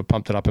I'd sort of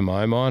pumped it up in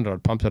my own mind.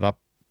 I'd pumped it up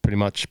pretty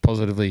much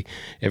positively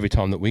every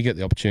time that we get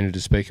the opportunity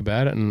to speak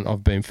about it, and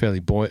I've been fairly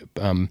buoyant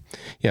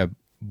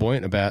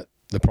about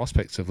the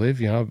prospects of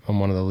LIV. I'm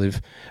one of the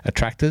LIV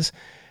attractors.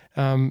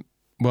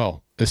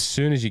 Well, as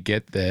soon as you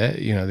get there,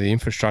 the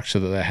infrastructure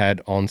that they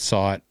had on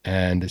site,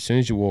 and as soon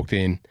as you walked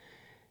in,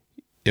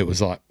 it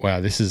was like, wow,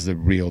 this is the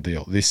real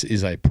deal. This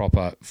is a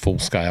proper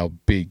full-scale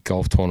big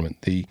golf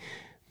tournament.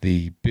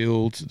 The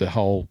build, the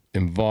whole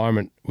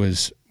environment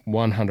was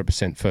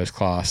 100% first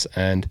class.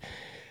 And,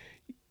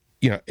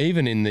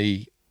 even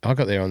I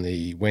got there on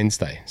the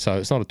Wednesday, so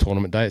it's not a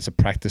tournament day, it's a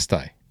practice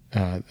day.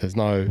 There's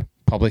no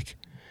public,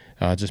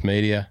 just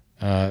media,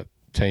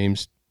 team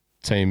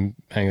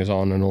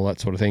hangers-on and all that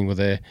sort of thing were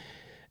there.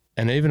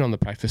 And even on the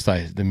practice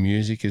day, the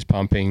music is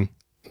pumping,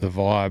 the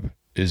vibe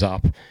is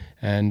up,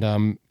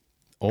 and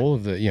all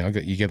of the,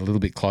 you get a little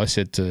bit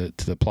closer to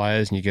the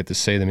players and you get to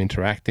see them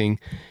interacting.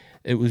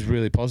 It was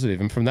really positive.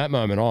 And from that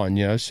moment on,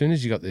 as soon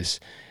as you got this,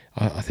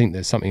 I think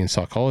there's something in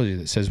psychology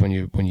that says when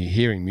you're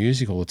hearing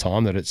music all the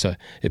time, that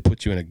it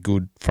puts you in a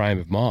good frame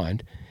of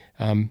mind.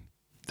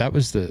 That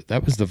was the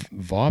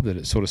vibe that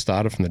it sort of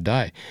started from the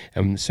day.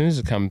 And as soon as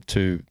it come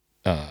to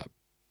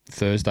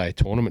Thursday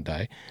tournament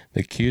day,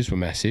 the queues were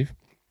massive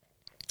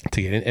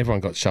to get in.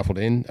 Everyone got shuffled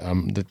in.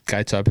 The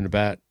gates opened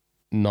about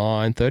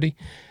 9:30.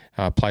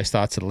 Play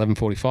starts at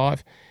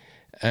 11:45,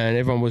 and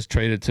everyone was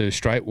treated to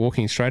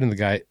walking straight in the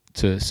gate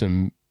to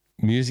some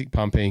music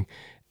pumping,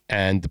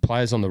 and the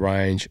players on the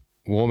range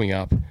warming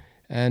up,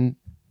 and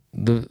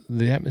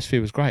the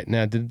atmosphere was great.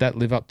 Now, did that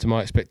live up to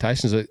my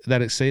expectations?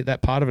 That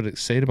part of it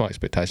exceeded my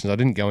expectations. I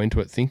didn't go into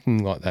it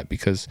thinking like that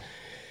because,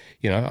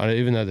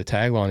 even though the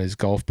tagline is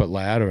golf but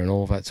louder and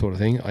all of that sort of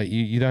thing,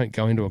 you don't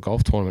go into a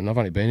golf tournament. And I've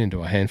only been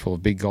into a handful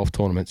of big golf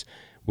tournaments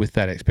with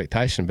that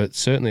expectation, but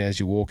certainly as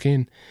you walk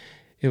in,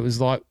 it was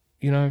like,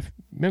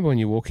 remember when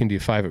you walk into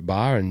your favourite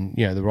bar and,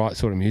 the right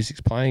sort of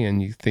music's playing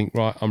and you think,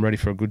 right, I'm ready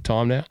for a good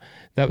time now?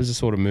 That was the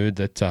sort of mood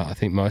that I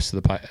think most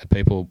of the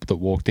people that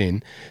walked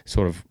in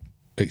sort of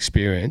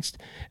experienced.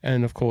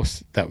 And, of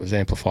course, that was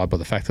amplified by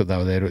the fact that they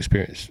were there to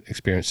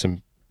experience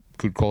some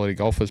good quality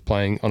golfers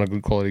playing on a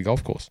good quality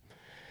golf course.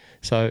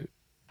 So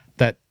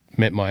that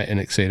met and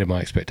exceeded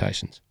my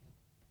expectations.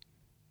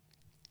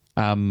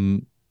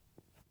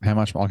 How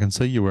much? I can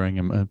see you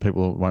wearing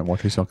people won't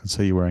watch this. I can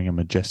see you wearing a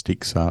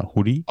Majestics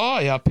hoodie. Oh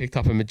yeah, I picked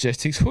up a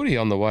Majestics hoodie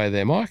on the way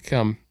there, Mike.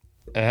 The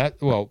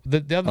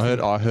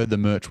other I heard the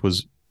merch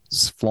was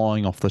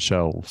flying off the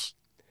shelves.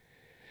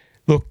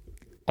 Look,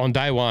 on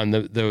day one,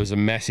 there was a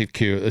massive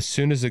queue. As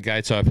soon as the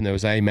gates opened, there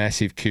was a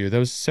massive queue. There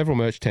was several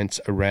merch tents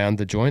around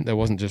the joint. There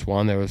wasn't just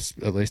one. There was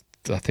at least,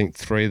 I think,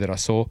 3 that I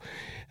saw.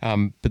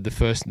 But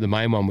the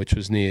main one, which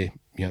was near,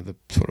 the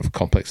sort of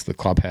complex, the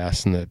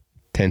clubhouse and the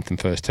 10th and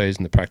first tees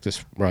and the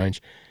practice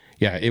range,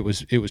 it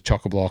was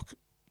chock-a-block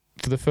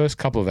for the first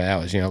couple of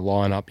hours.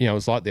 Line up. It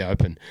was like the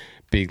Open,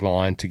 big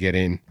line to get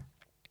in,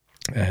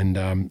 and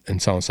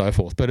so on and so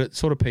forth. But it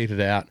sort of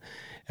petered out,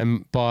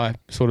 and by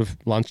sort of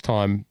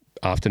lunchtime,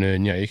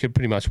 afternoon, you could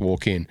pretty much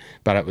walk in,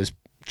 but it was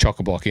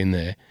chock-a-block in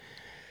there.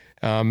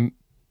 And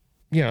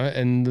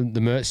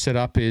the merch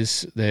setup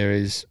is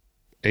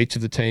each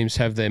of the teams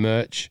have their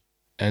merch,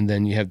 and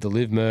then you have the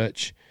LIV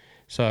merch.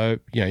 So,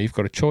 you've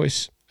got a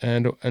choice,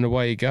 and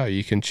away you go.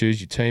 You can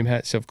choose your team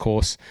hats. Of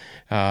course,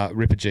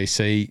 Ripper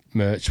GC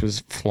merch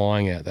was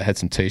flying out. They had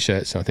some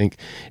T-shirts, and I think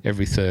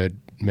every third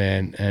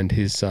man and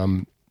his,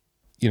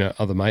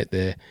 other mate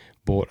there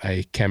bought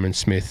a Cameron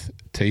Smith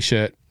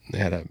T-shirt. They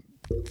had a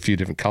few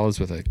different colours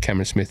with a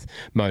Cameron Smith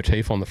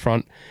motif on the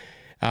front.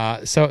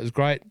 So it was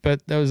great,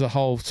 but there was a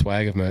whole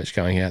swag of merch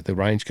going out. The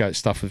Range Coat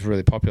stuff was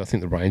really popular. I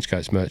think the Range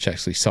Coats merch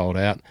actually sold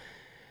out.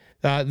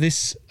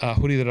 This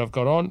hoodie that I've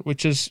got on,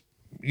 which is,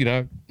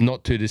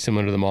 not too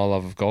dissimilar to the My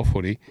Love of Golf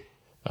hoodie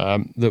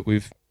that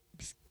we've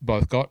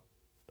both got,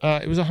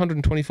 it was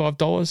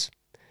 $125.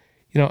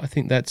 I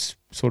think that's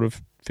sort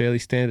of fairly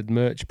standard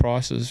merch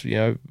prices.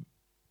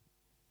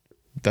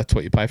 That's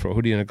what you pay for a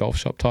hoodie in a golf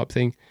shop type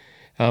thing.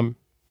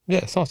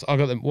 It's nice. I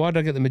got them. Why did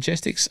I get the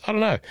Majestics? I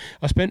don't know.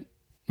 I spent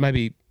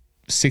maybe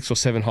 6 or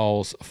 7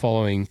 holes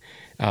following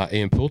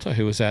Ian Poulter,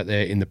 who was out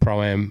there in the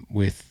Pro-Am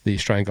with the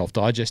Australian Golf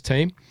Digest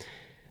team.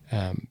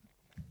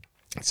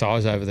 So I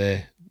was over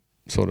there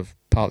sort of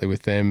partly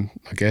with them,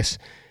 I guess,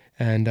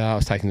 and I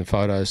was taking the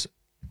photos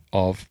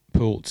of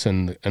Poults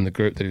and the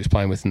group that he was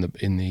playing with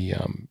in the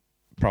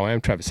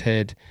Pro-Am, Travis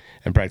Head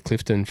and Brad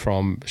Clifton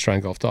from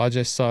Australian Golf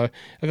Digest. So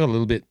I got a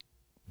little bit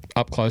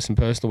up close and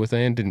personal with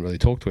Ian. Didn't really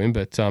talk to him,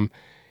 but I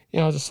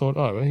just thought,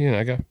 there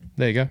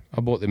you go.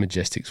 I bought the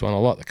Majestics one. I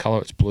like the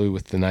colour. It's blue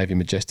with the Navy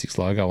Majestics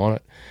logo on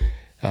it.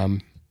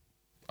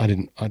 I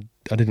didn't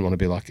want to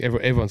be like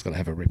everyone's got to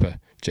have a Ripper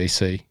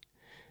GC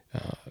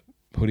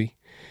hoodie.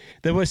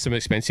 There was some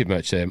expensive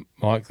merch there,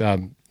 Mike.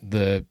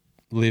 The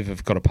LIV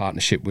have got a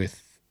partnership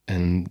with,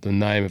 and the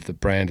name of the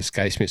brand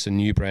escapes me. It's a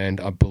new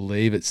brand. I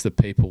believe it's the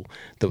people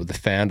that were the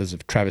founders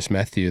of Travis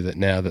Matthew. That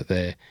now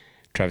that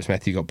Travis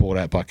Matthew got bought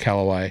out by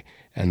Callaway,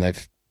 and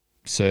they've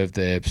served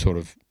their sort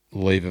of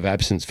leave of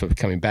absence for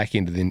coming back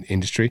into the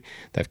industry.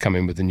 They've come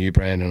in with a new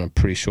brand, and I'm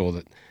pretty sure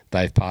that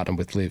they've partnered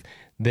with LIV.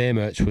 Their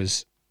merch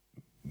was,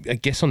 I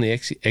guess, on the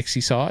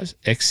Exy side.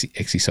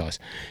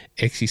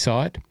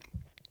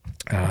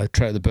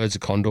 The Birds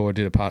of Condor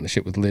did a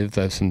partnership with LIV.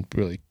 There's some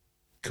really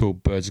cool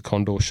Birds of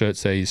Condor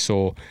shirts there. You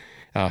saw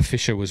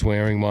Fisher was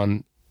wearing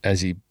one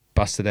as he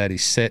busted out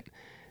his set.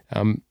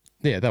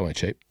 They weren't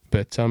cheap,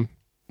 but tell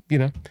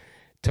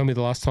me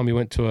the last time you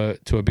went to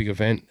a big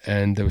event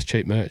and there was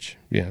cheap merch.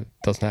 It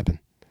doesn't happen.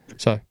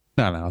 So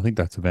no, I think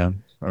that's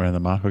around the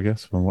mark, I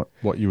guess, from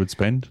what you would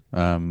spend.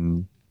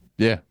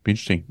 Be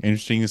interesting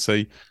to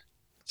see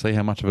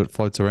how much of it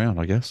floats around,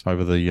 I guess,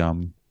 over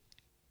the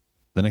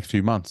next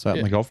few months out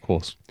in the golf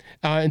course.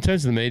 In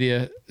terms of the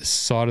media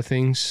side of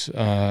things,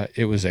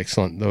 it was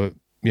excellent.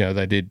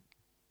 They did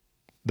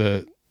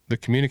the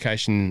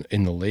communication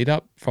in the lead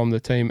up from the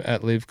team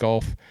at LIV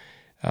Golf.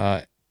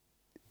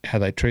 How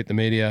they treat the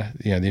media,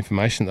 the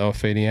information they were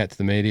feeding out to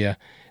the media,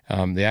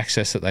 the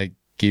access that they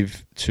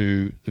give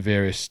to the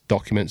various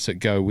documents that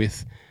go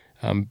with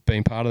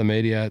being part of the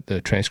media, the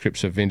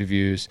transcripts of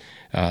interviews,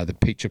 the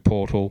picture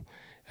portal,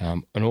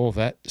 and all of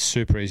that,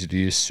 super easy to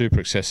use, super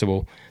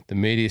accessible. The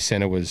media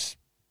centre was,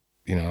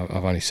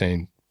 I've only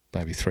seen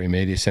maybe 3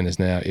 media centres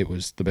now. It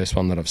was the best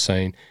one that I've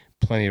seen.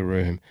 Plenty of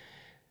room,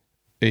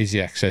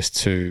 easy access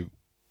to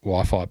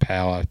Wi-Fi,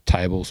 power,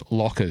 tables,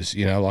 lockers.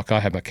 Like I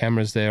had my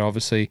cameras there,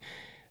 obviously.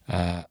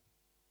 I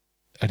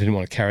didn't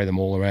want to carry them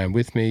all around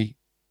with me,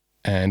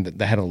 and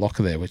they had a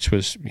locker there, which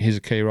was, here's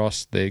a key,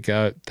 Ross, there you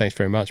go, thanks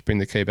very much, bring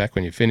the key back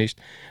when you're finished.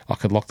 I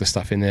could lock the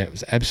stuff in there. It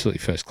was absolutely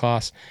first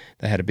class.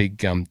 They had a big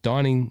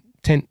dining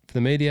tent for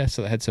the media,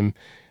 so they had some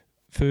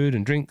food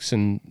and drinks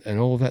and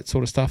all of that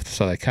sort of stuff,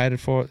 so they catered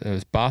for it. There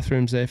was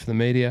bathrooms there for the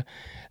media.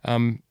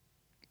 It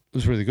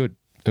was really good.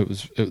 They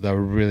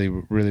were really,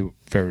 really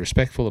very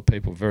respectful of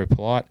people, very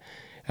polite.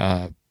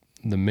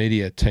 The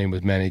media team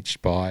was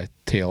managed by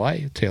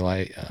TLA.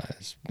 TLA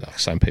is the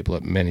same people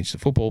that manage the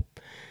football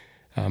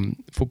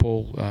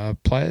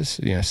players.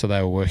 So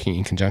they were working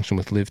in conjunction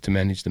with LIV to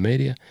manage the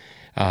media.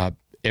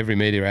 Every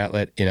media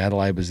outlet in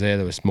Adelaide was there.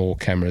 There was more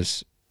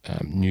cameras,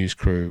 news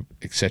crew,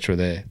 etc.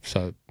 there.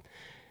 So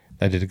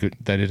they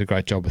did a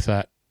great job with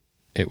that.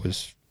 It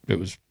was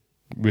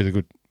really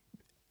good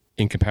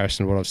in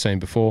comparison to what I've seen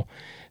before.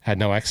 Had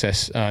no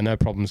access, no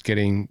problems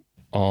getting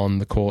on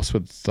the course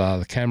with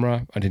the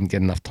camera. I didn't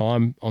get enough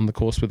time on the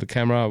course with the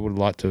camera. I would have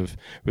liked to have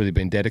really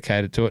been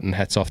dedicated to it, and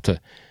hats off to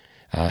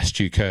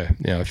Stu Kerr.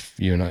 If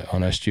I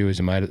know Stu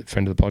is a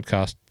friend of the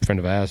podcast, friend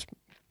of ours.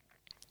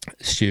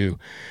 Stu,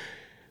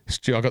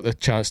 I got the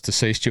chance to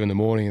see Stu in the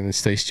morning and then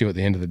see Stu at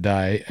the end of the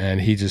day,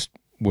 and he just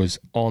was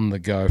on the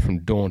go from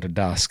dawn to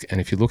dusk.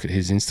 And if you look at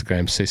his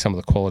Instagram, see some of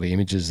the quality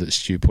images that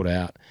Stu put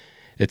out,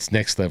 it's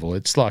next level.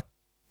 It's like,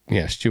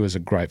 Stu is a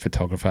great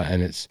photographer,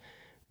 and it's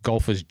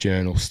golfer's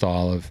journal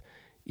style of,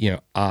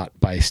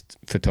 art-based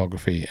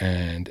photography,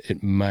 and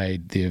it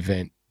made the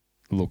event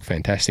look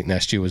fantastic. Now,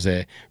 Stu was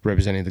there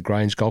representing the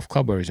Grange Golf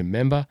Club, where he's a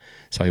member,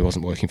 so he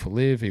wasn't working for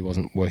LIV, he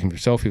wasn't working for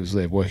himself, he was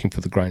there working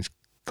for the Grange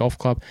Golf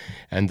Club,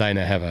 and they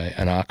now have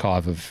an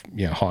archive of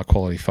high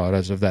quality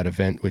photos of that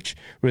event, which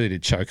really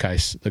did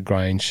showcase the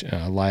Grange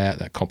layout,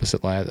 that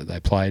composite layout that they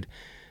played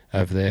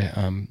over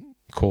their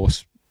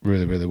course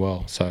really, really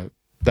well. So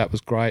that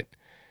was great.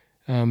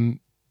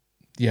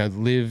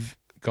 LIV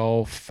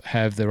Golf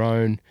have their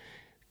own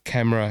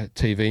camera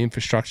TV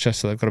infrastructure,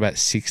 so they've got about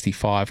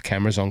 65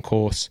 cameras on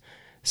course,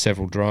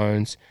 several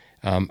drones,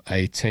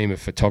 a team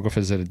of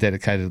photographers that are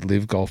dedicated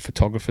LIV Golf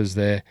photographers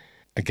there.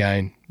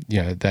 Again,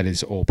 that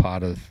is all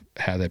part of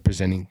how they're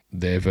presenting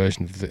their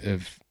version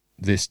of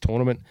this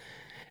tournament.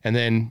 And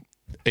then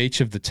each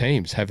of the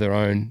teams have their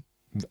own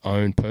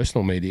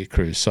personal media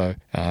crews. So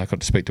I got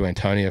to speak to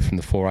Antonio from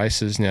the Four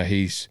Aces. Now,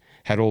 he's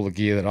had all the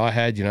gear that I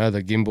had,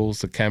 the gimbals,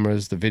 the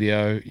cameras, the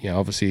video.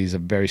 Obviously he's a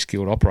very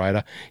skilled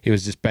operator. He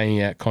was just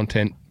banging out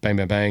content, bang,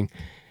 bang, bang.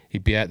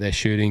 He'd be out there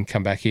shooting,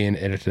 come back in,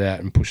 edit it out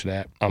and push it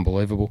out.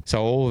 Unbelievable.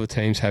 So all of the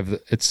teams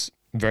it's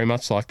very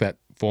much like that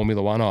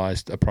Formula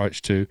One-ized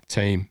approach to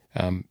team.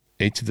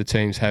 Each of the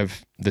teams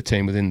have the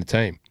team within the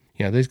team.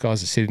 These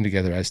guys are sitting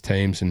together as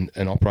teams and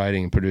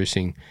operating and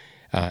producing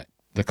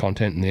the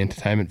content and the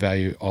entertainment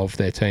value of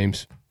their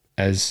teams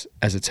as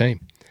a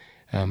team.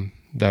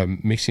 They're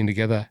mixing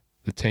together.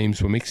 The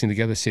teams were mixing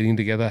together, sitting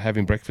together,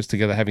 having breakfast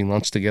together, having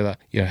lunch together,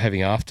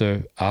 having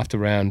after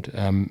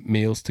round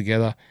meals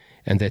together,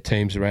 and their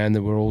teams around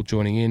them were all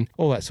joining in,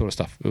 all that sort of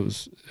stuff.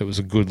 It was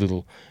a good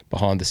little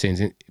behind the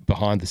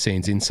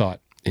scenes insight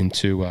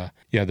into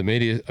the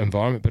media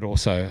environment, but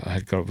also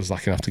was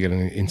lucky enough to get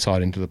an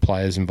insight into the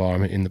players'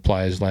 environment in the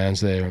players'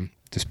 lounge there, and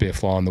just be a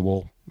fly on the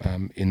wall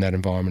in that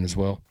environment as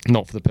well.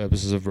 Not for the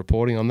purposes of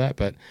reporting on that,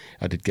 but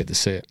I did get to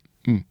see it.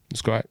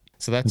 It's great.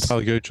 So that's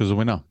Taylor Gooch was a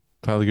winner.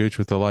 Taylor Gooch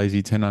with the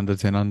lazy 10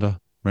 under,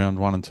 round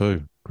 1 and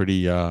 2.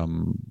 Pretty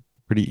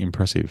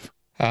impressive.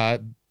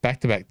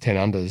 Back-to-back 10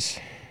 unders.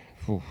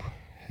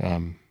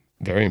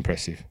 Very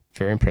impressive.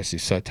 Very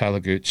impressive. So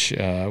Taylor Gooch,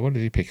 what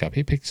did he pick up?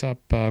 He picks up,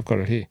 I've got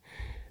it here.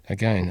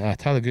 Again,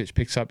 Taylor Gooch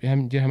picks up, do you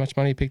know how much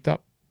money he picked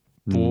up?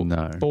 No.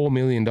 $4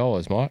 million,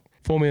 Mike.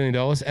 $4 million.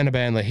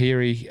 Anaban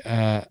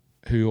Lahiri,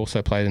 who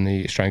also played in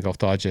the Australian Golf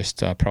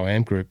Digest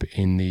Pro-Am group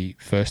in the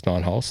first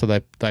 9 holes. So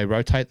they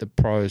rotate the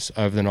pros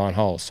over the 9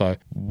 holes. So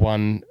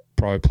one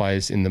pro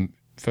plays in the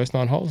first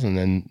 9 holes, and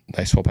then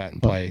they swap out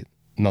and play.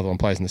 Another one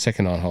plays in the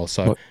second 9 holes.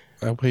 So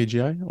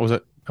LPGA, or was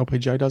it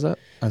LPGA does that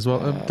as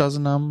well? It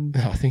doesn't.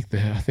 I think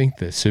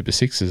the Super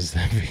Sixes.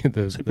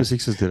 Super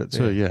Sixes did it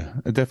too. Yeah,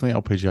 definitely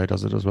LPGA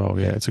does it as well.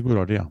 Yeah, it's a good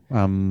idea.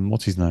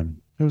 What's his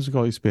name? Who was the guy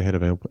who used to be head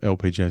of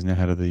LPGA, now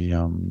head of the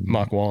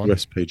Mark Wine.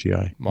 West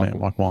PGA.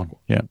 Mark Wine.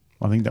 Yeah,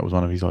 I think that was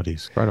one of his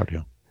ideas. Great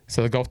idea.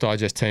 So the Golf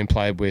Digest team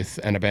played with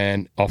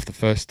Anaban off the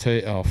first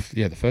tee.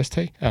 The first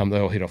tee. They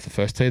all hit off the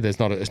first tee. It's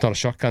not a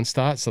shotgun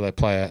start, so they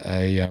play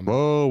a.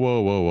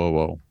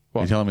 Whoa!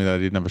 What? You're telling me they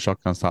didn't have a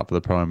shotgun start for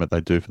the Pro-Am, but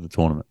they do for the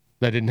tournament?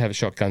 They didn't have a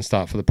shotgun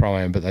start for the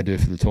Pro-Am, but they do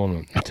for the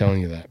tournament. I'm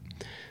telling you that.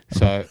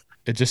 So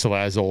it just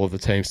allows all of the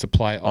teams to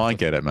play off. I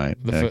get it, mate.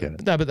 I get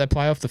it. No, but they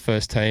play off the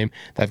first team.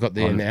 They've got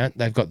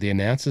the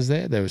announcers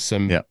there. There was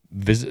some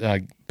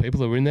people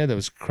that were in there. There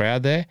was a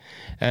crowd there,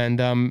 and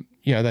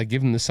they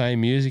give them the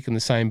same music and the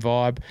same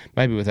vibe,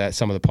 maybe without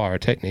some of the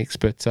pyrotechnics,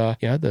 but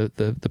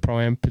the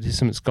Pro-Am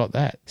participants got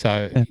that.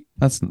 So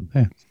that's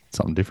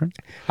something different.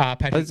 How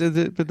long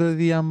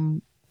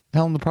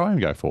did the Pro-Am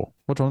go for?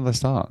 What time did they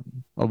start?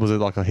 Or was it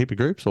like a heap of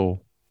groups, or?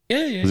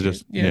 Yeah. Was it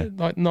just,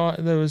 like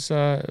night. There was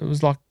it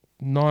was like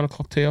 9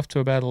 o'clock tee off to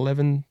about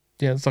 11.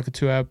 Yeah, it's like a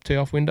 2-hour tee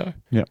off window.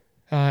 Yeah.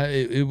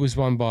 It was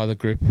won by the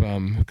group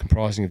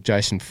comprising of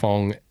Jason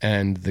Fong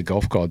and the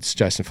Golf Gods.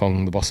 Jason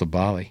Fong, the boss of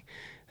Bali,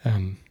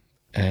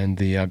 and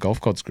the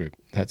Golf Gods group.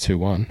 That's who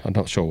won. I'm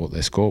not sure what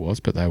their score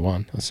was, but they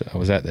won. I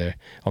was out there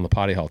on the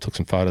party hole, took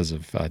some photos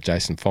of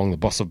Jason Fong, the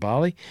boss of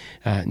Bali,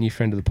 new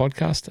friend of the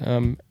podcast,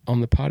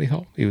 on the party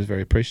hole. He was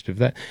very appreciative of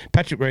that.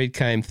 Patrick Reed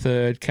came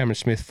third, Cameron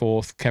Smith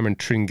fourth, Cameron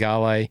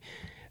Tringale,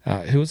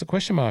 who was a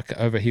question mark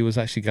over he was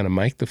actually going to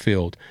make the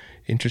field.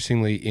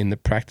 Interestingly, in the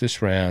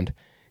practice round,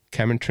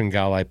 Cameron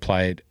Tringale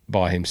played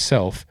by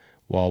himself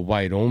while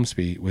Wade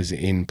Ormsby was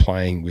in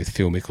playing with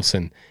Phil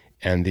Mickelson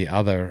and the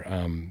other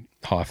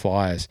high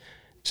flyers.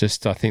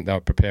 I think they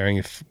were preparing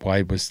if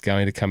Wade was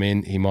going to come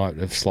in, he might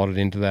have slotted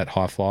into that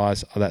high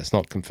flyers. That's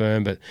not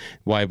confirmed, but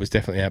Wade was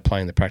definitely out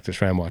playing the practice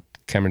round while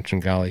Cameron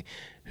Tringale,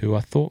 who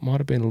I thought might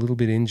have been a little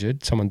bit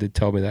injured. Someone did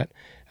tell me that.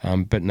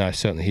 But no,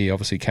 certainly he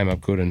obviously came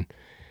up good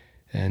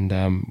and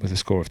with a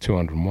score of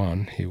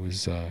 201, he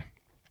was,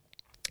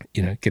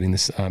 getting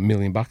this $1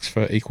 million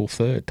for equal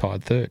third,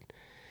 tied third.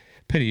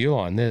 Peter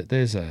Uihlein,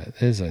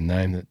 there's a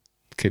name that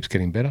keeps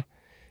getting better.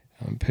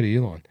 Peter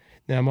Uline.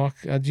 Now, Mike,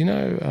 do you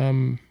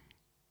know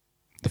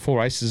the 4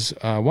 races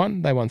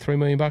won? They won $3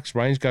 million.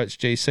 Range Goats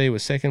GC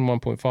was second,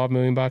 $1.5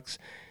 million,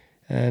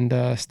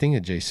 and Stinger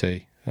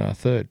GC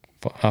third,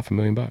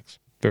 $500,000.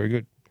 Very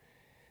good.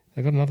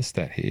 They've got another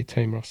stat here.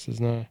 Team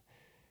rosters, no.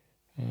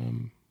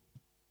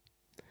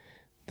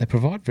 They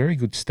provide very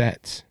good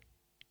stats,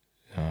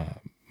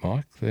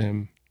 Mike.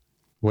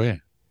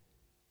 Where?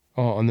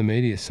 Oh, on the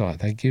media site,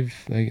 they give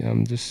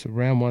just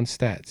round 1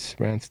 stats,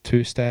 round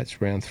 2 stats,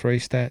 round 3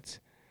 stats.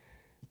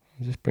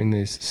 I'll just bring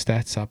these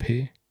stats up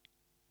here.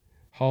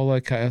 Hole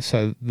location.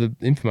 So the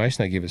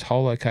information they give is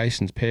hole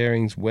locations,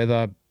 pairings,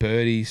 weather,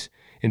 birdies,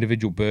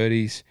 individual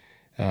birdies,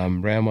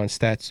 round 1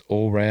 stats,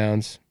 all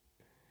rounds.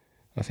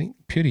 I think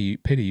Peter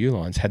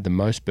Uline's had the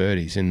most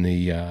birdies in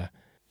the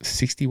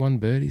 61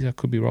 birdies. I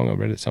could be wrong. I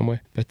read it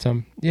somewhere, but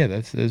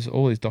there's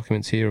all these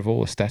documents here of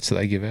all the stats that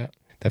they give out.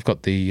 They've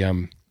got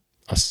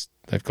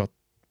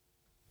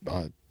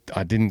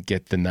I didn't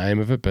get the name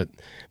of it, but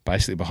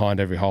basically behind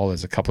every hole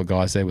there's a couple of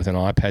guys there with an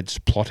iPad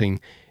just plotting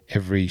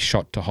every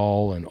shot to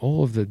hole and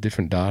all of the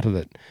different data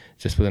that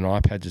just with an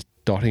iPad just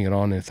dotting it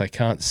on. And if they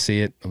can't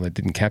see it or they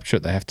didn't capture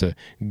it, they have to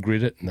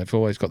grid it. And they've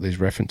always got these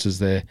references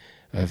there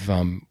of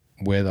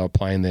where they were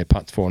playing their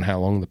putts for and how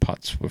long the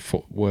putts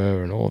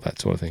were and all of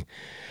that sort of thing.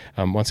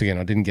 Once again,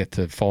 I didn't get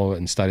to follow it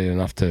and study it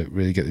enough to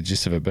really get the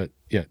gist of it, but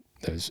yeah,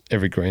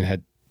 every green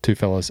had 2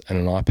 fellas and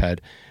an iPad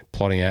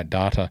plotting out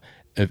data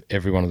of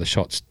every one of the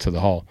shots to the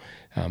hole.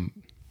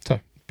 So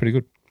pretty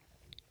good.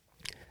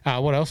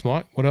 What else,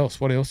 Mike? What else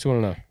do you want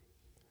to know?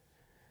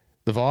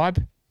 The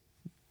vibe,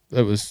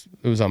 it was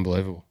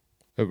unbelievable.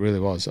 It really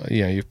was.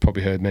 You've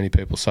probably heard many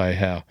people say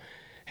how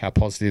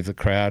positive the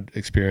crowd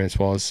experience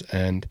was,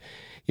 and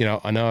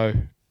I know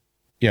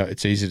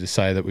it's easy to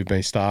say that we've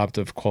been starved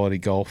of quality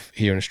golf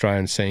here in Australia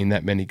and seeing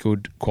that many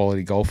good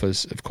quality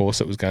golfers. Of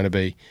course, it was going to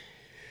be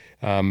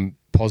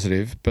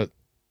positive, but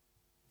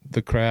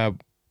the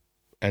crowd,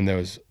 and there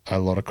was a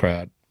lot of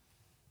crowd,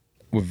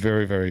 were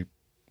very, very,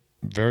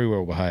 very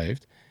well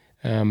behaved.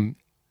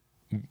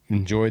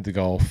 Enjoyed the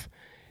golf.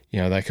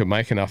 They could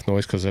make enough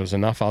noise because there was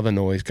enough other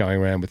noise going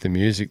around with the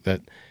music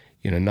that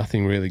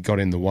nothing really got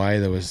in the way.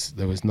 There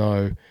was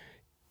no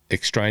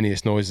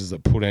extraneous noises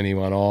that put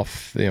anyone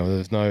off. There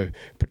was no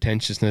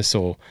pretentiousness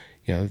or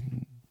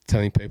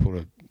telling people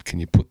to, can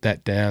you put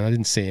that down? I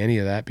didn't see any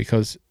of that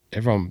because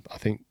everyone, I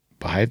think,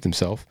 behaved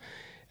themselves.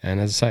 And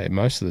as I say,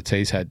 most of the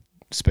tees had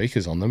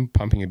speakers on them,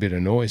 pumping a bit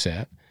of noise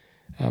out.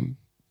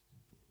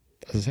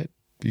 As I said,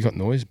 you got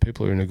noise,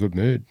 people are in a good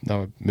mood. They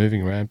were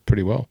moving around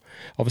pretty well.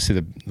 Obviously,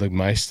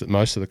 most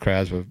of the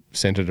crowds were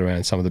centred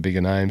around some of the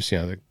bigger names.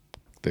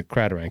 The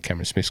crowd around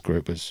Cameron Smith's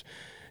group was,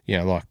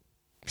 like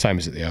same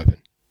as at the Open.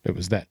 It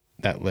was that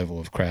level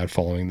of crowd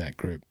following that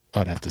group,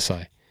 I'd have to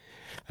say.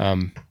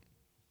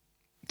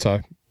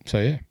 So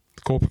yeah,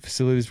 the corporate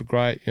facilities were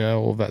great.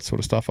 All of that sort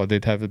of stuff. I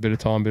did have a bit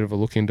of a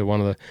look into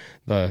one of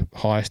the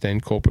highest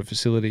end corporate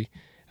facility.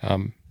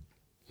 It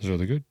was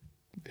really good.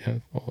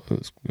 It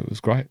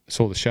was great. I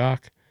saw the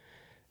Shark.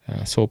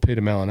 Saw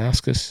Peter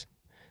Malinowskis.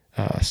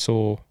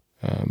 Saw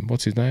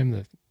what's his name,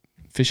 the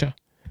Fisher.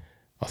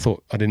 I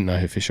didn't know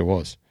who Fisher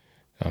was.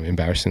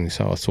 Embarrassingly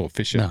so. I saw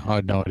Fisher. No, I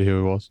had no idea who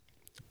he was.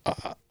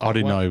 I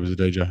didn't know he was a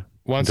DJ.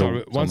 Once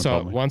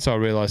I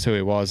realised who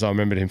he was, I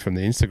remembered him from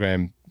the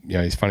Instagram.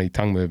 His funny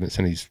tongue movements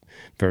and his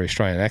very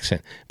Australian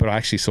accent. But I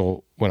actually saw,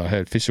 when I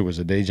heard Fisher was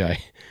a DJ,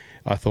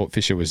 I thought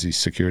Fisher was his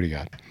security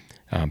guard.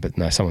 But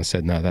no, someone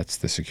said, no, that's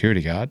the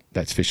security guard.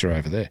 That's Fisher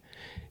over there.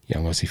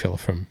 Young Aussie fella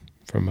from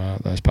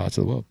those parts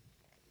of the world.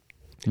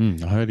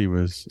 I heard he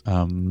was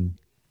talking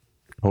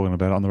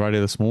about it on the radio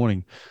this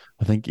morning.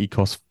 I think he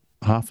cost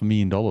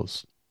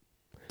 $500,000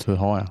 to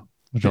hire,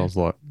 which I was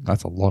like,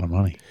 that's a lot of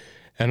money.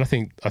 And I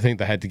think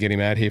they had to get him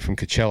out here from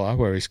Coachella,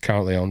 where he's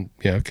currently on.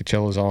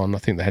 Coachella's on. I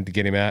think they had to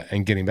get him out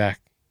and get him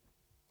back.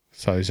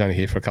 So he's only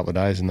here for a couple of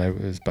days, and they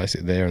was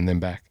basically there and then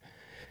back.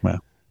 Wow.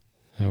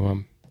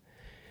 So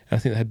I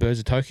think they had Birds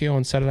of Tokyo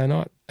on Saturday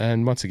night,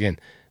 and once again,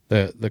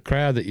 the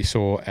crowd that you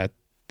saw at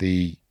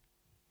the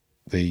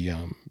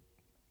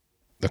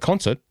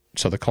concert.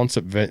 So the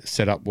concert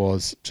setup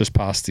was just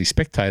past the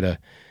spectator.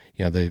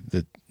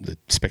 The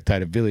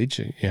spectator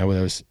village, where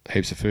there was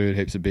heaps of food,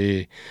 heaps of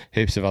beer,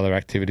 heaps of other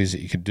activities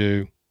that you could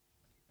do.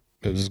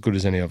 It was as good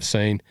as any I've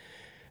seen.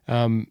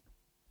 Probably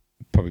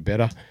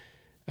better.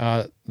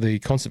 The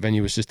concert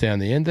venue was just down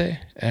the end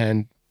there,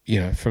 and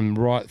from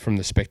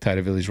the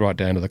spectator village right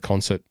down to the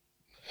concert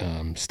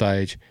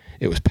stage,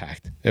 it was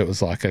packed. It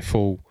was like a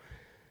full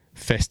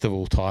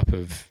festival type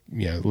of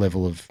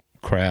level of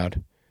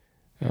crowd.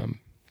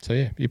 So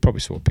yeah, you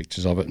probably saw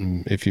pictures of it,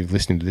 and if you're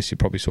listening to this, you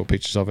probably saw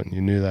pictures of it, and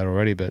you knew that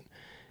already. But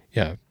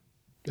yeah,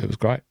 it was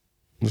great.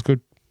 It was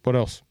good. What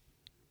else?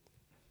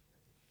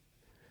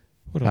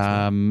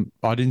 I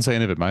didn't see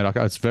any of it, mate.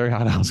 It's very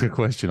hard to ask a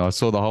question. I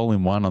saw the hole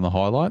in one on the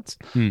highlights.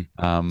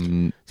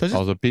 I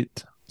was a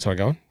bit. Sorry,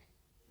 go on.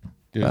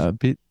 A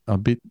bit.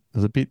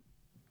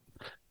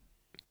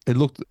 It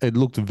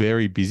looked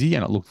very busy,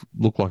 and it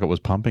looked like it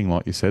was pumping,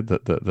 like you said.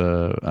 That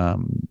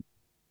the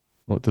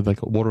what did they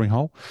call it? Watering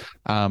hole.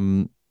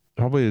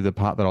 Probably the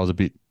part that I was a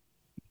bit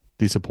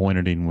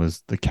disappointed in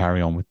was the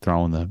carry on with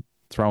throwing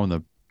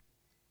the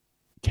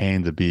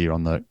cans of beer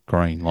on the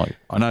green. Like,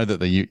 I know that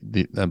the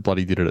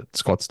bloody did it at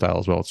Scottsdale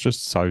as well. It's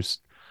just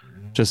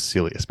just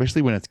silly,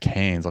 especially when it's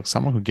cans. Like,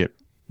 someone could get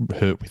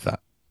hurt with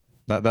that.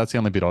 That's the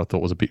only bit I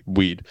thought was a bit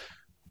weird.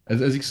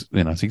 It's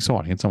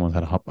exciting. And someone's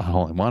had a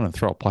hole in one and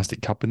throw a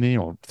plastic cup in there,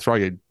 or throw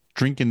your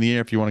drink in the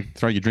air if you want to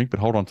throw your drink, but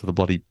hold on to the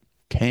bloody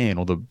can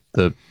or the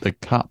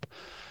cup.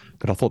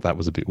 But I thought that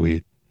was a bit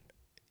weird.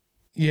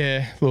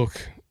 Yeah,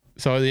 look.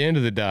 So at the end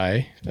of the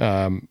day,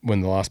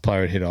 when the last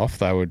player had hit off,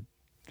 they would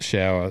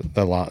shower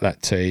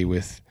that tee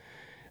with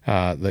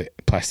the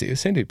plastic. It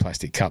seemed to be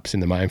plastic cups in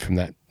the main from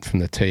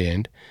the tee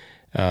end.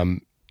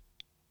 I'm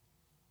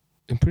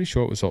pretty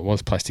sure it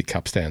was plastic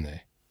cups down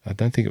there. I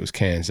don't think it was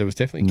cans. It was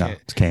definitely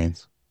it's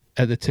cans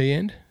at the tee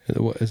end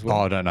as well.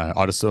 Oh, I don't know.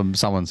 I just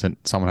someone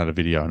had a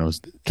video and it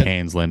was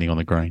cans landing on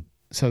the green.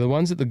 So the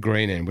ones at the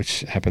green end,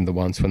 which happened the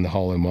once when the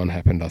hole in one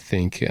happened, I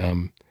think.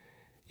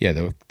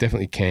 There were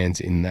definitely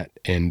cans in that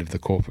end of the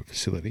corporate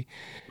facility.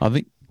 I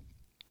think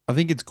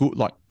it's good.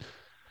 Like,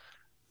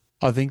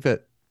 I think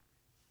that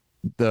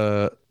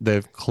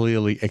they've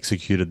clearly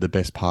executed the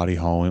best party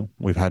hole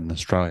we've had in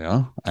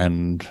Australia,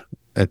 and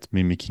it's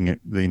mimicking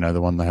it. The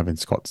one they have in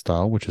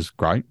Scottsdale, which is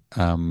great.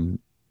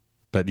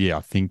 But yeah,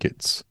 I think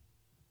it's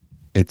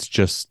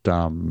just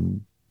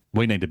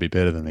we need to be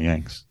better than the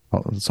Yanks.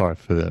 Sorry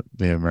for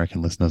the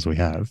American listeners we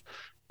have.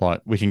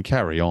 Like, we can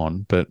carry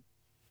on, but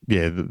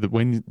yeah,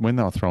 when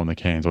they were throwing the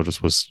cans, I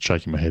just was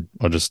shaking my head.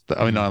 I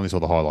only saw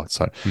the highlights,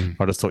 so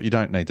I just thought, you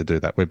don't need to do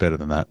that. We're better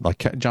than that.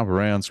 Like, jump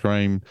around,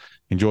 scream,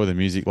 enjoy the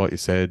music, like you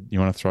said. You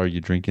want to throw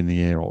your drink in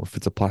the air, or if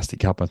it's a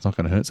plastic cup, it's not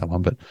going to hurt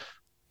someone. But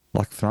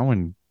like,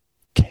 throwing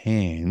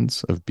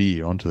cans of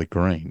beer onto the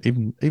green,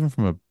 even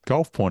from a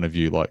golf point of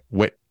view, like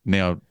wet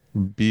now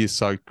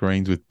beer-soaked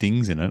greens with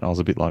dings in it, I was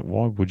a bit like,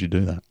 why would you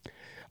do that?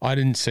 I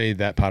didn't see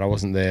that part. I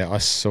wasn't there. I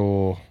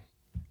saw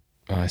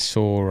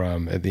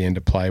at the end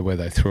of play where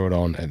they threw it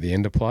on at the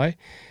end of play.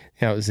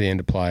 It was the end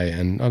of play,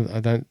 and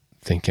I don't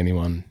think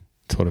anyone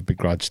sort of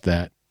begrudged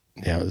that.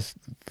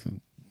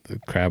 The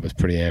crowd was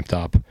pretty amped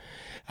up.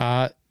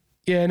 I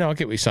get what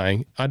you're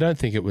saying. I don't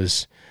think it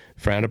was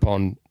frowned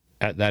upon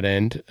at that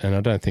end, and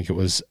I don't think it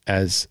was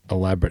as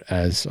elaborate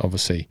as,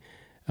 obviously,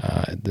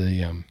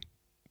 the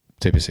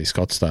TPC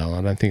Scottsdale.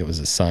 I don't think it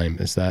was the same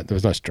as that. There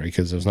was no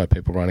streakers. There was no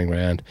people running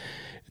around,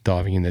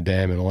 diving in the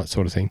dam and all that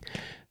sort of thing.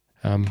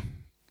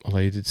 Although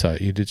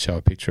you did show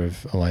a picture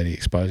of a lady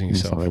exposing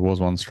herself. So there was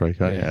one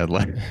streaker,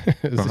 Adelaide,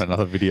 from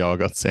another video I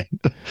got sent.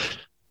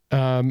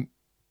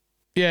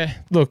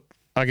 Look,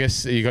 I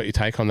guess you got your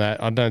take on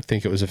that. I don't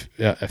think it was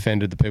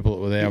offended the people that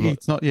were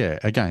there.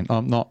 Again,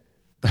 I'm not.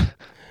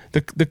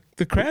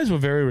 The crowds were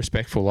very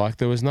respectful. Like,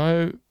 there was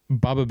no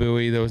bubba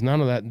booey, there was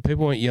none of that. And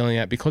people weren't yelling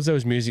out because there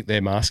was music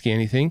there masking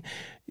anything.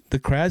 The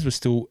crowds were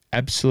still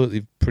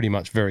absolutely pretty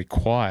much very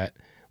quiet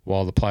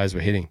while the players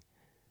were hitting.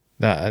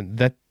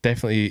 That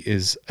definitely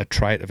is a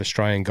trait of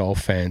Australian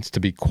golf fans,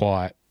 to be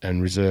quiet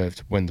and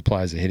reserved when the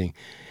players are hitting.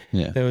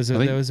 Yeah, there was a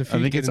few.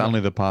 I think it's only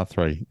the par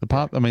three.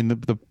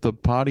 The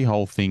party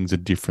hole thing's a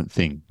different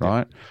thing,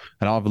 right?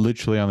 And I've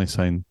literally only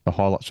seen the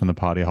highlights from the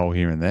party hole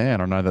here and there,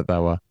 and I know that they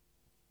were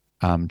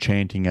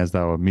chanting as they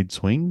were mid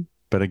swing.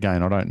 But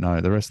again, I don't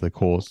know the rest of the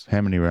course.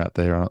 How many were out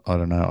there? I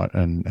don't know.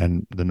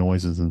 And the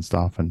noises and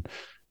stuff and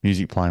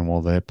music playing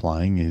while they're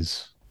playing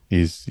is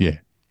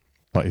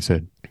like you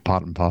said,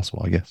 part and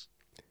parcel, I guess.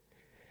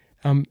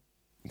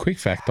 Quick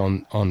fact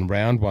on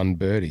round one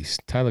birdies.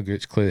 Taylor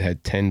Gooch clearly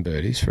had 10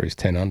 birdies for his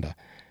 10 under.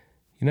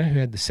 You know who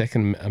had the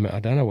second? I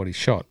don't know what he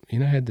shot. You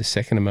know who had the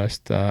second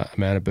most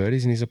amount of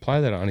birdies? And he's a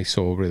player that I only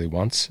saw really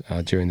once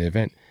during the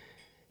event.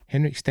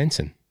 Henrik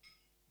Stenson,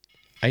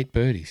 8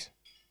 birdies.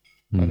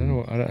 I don't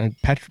know.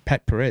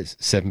 Pat Perez,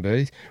 7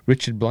 birdies.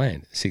 Richard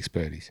Bland, 6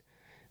 birdies.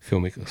 Phil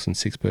Mickelson,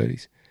 6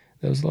 birdies.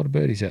 There was a lot of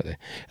birdies out there.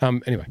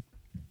 Anyway,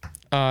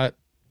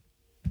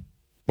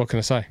 what can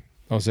I say?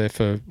 I was there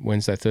for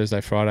Wednesday,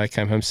 Thursday, Friday.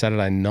 Came home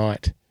Saturday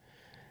night.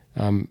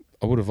 I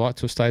would have liked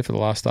to have stayed for the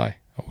last day.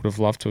 I would have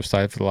loved to have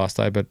stayed for the last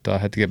day, but I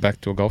had to get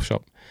back to a golf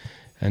shop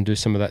and do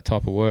some of that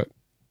type of work.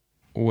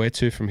 Where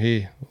to from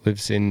here?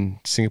 Lives in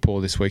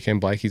Singapore this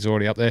weekend. Blakey's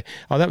already up there.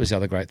 Oh, that was the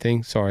other great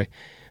thing. Sorry.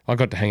 I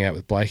got to hang out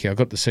with Blakey. I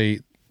got to see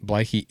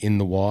Blakey in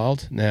the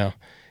wild. Now,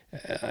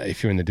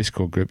 if you're in the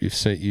Discord group, you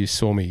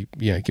saw me,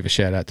 give a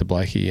shout out to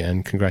Blakey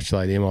and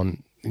congratulate him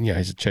on,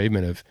 his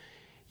achievement of,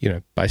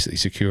 basically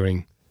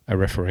securing a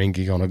refereeing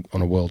gig on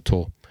a world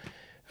tour,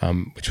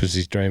 which was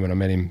his dream when I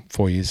met him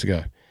 4 years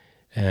ago.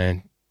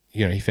 And,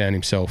 he found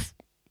himself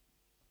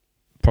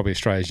probably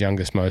Australia's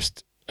youngest,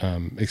 most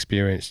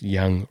experienced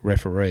young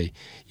referee.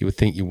 You would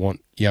think you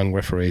want young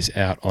referees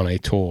out on a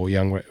tour,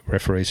 young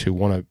referees who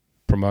want to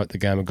promote the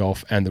game of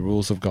golf and the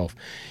rules of golf.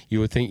 You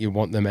would think you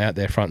want them out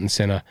there front and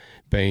centre,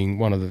 being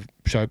one of the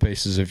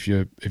showpieces of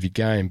your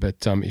game. But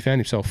he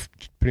found himself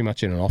pretty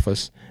much in an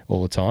office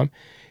all the time.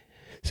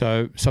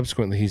 So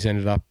subsequently, he's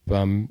ended up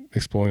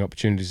exploring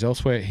opportunities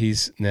elsewhere.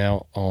 He's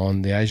now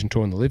on the Asian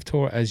Tour and the LIV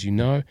Tour, as you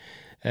know.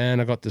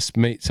 And I got to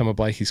meet some of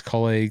Blakey's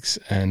colleagues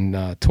and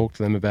talk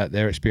to them about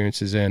their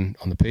experiences on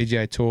the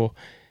PGA Tour.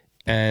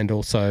 And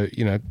also,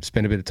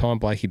 spend a bit of time.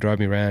 Blakey drove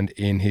me around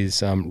in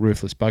his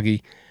roofless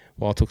buggy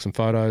while I took some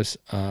photos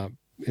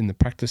in the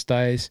practice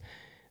days.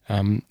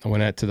 I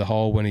went out to the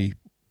hole when he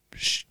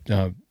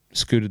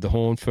scooted the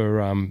horn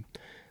for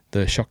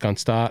the shotgun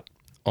start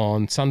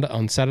on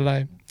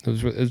Saturday.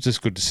 It was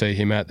just good to see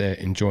him out there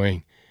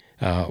enjoying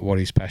what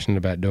he's passionate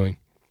about doing.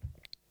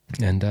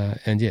 And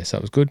yes,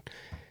 that was good.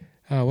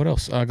 What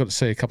else? I got to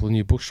see a couple of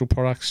new Bushnell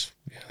products,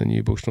 the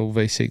new Bushnell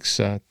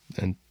V6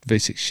 and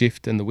V6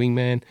 Shift and the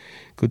Wingman.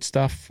 Good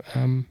stuff.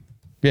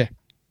 Yeah.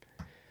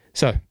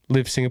 So,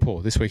 LIV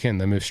Singapore this weekend.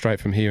 They move straight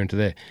from here into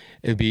there.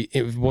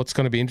 What's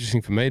going to be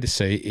interesting for me to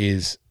see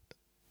is,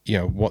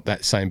 what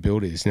that same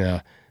build is.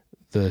 Now,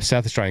 the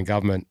South Australian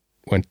government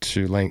went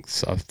to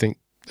lengths. I think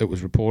it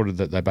was reported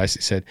that they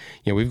basically said,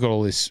 we've got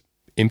all this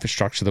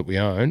infrastructure that we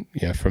own,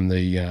 from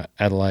the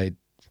Adelaide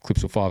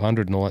Clipsal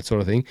 500 and all that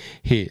sort of thing.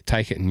 Here,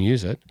 take it and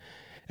use it.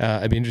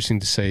 It'd be interesting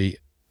to see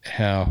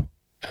how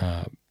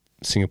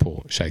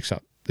Singapore shakes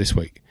up this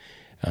week.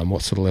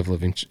 What sort of level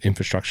of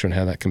infrastructure and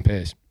how that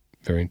compares.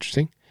 Very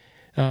interesting.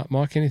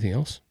 Mike, anything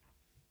else?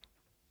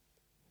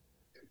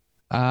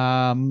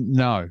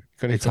 No.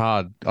 It's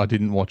hard. I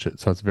didn't watch it,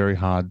 so it's very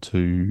hard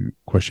to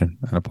question,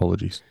 and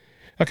apologies.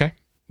 Okay.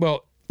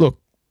 Well, look,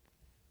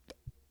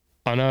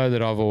 I know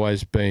that I've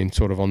always been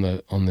sort of on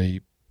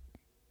the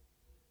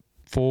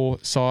for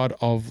side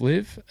of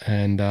LIV,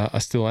 and I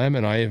still am,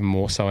 and I even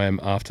more so am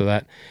after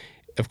that.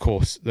 Of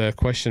course, the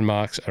question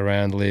marks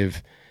around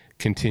LIV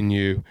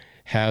continue.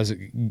 How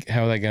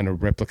are they going to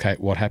replicate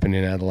what happened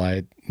in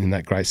Adelaide in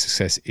that great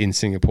success in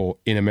Singapore,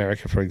 in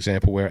America, for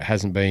example, where it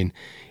hasn't been,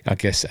 I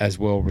guess, as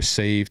well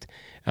received?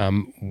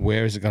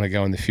 Where is it going to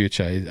go in the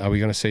future? Are we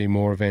going to see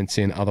more events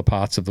in other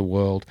parts of the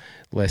world?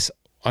 Less?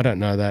 I don't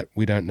know that.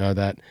 We don't know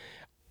that.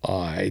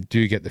 I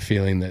do get the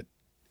feeling that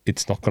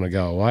it's not going to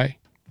go away.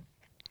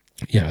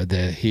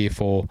 They're here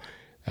for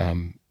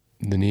the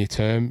near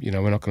term.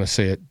 We're not going to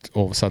see it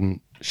all of a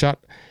sudden shut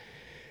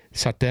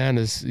down,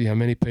 as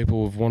many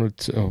people have wanted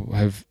to, or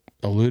have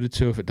alluded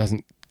to. If it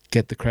doesn't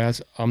get the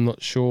crowds, I'm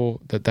not sure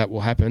that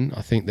will happen.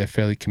 I think they're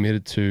fairly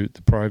committed to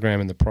the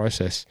program and the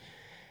process,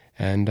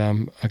 and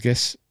I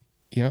guess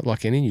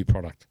like any new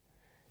product,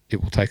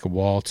 it will take a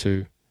while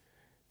to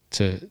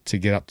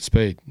get up to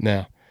speed.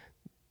 Now,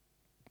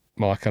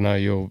 Mike, I know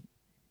you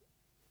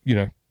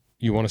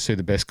want to see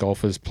the best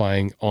golfers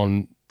playing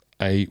on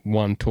a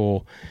one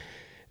tour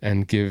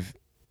and give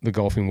the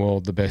golfing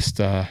world the best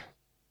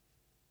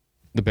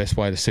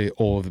way to see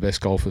all of the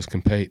best golfers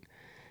compete.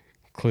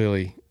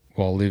 Clearly,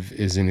 while LIV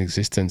is in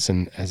existence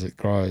and as it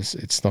grows,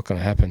 it's not going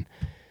to happen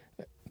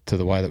to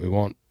the way that we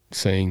want,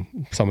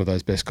 seeing some of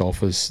those best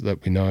golfers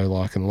that we know,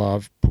 like and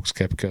love, Brooks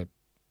Koepka,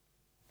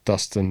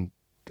 Dustin,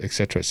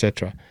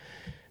 etc.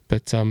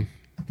 But,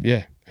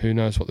 who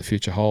knows what the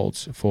future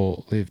holds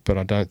for LIV, but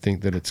I don't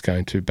think that it's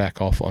going to back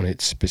off on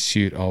its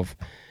pursuit of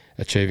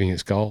achieving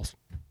its goals.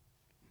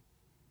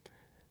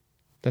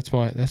 That's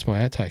my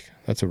outtake.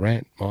 That's a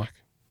rant, Mike.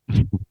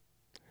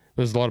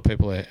 There's a lot of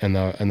people there, and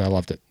they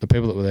loved it. The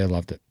people that were there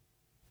loved it.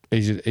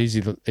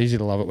 Easy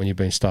to love it when you've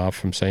been starved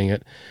from seeing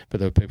it, but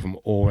there were people from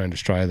all around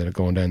Australia that have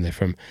gone down there,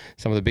 from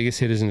some of the biggest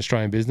hitters in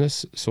Australian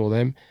business, saw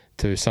them,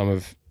 to some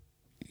of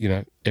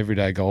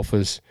everyday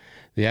golfers.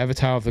 The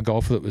avatar of the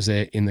golfer that was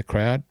there in the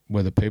crowd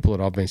were the people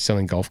that I've been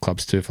selling golf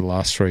clubs to for the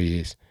last 3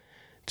 years.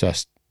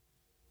 Just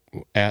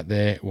out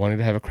there wanting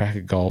to have a crack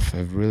at golf,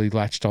 have really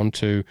latched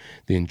onto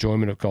the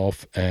enjoyment of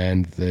golf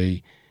and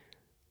the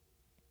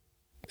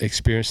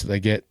experience that they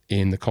get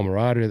in the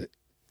camaraderie that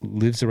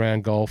lives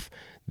around golf.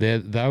 They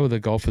were the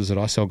golfers that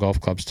I sell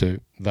golf clubs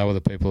to. They were the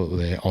people that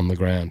were there on the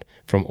ground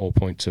from all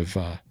points of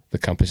the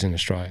compass in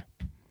Australia.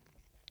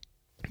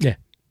 Yeah.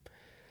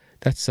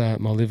 That's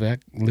my LIV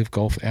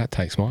Golf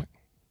outtakes, Mike.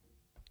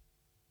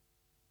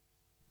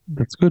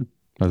 That's good.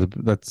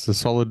 That's a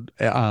solid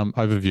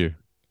overview.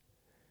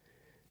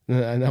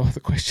 No other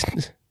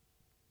questions?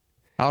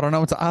 I don't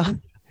know what to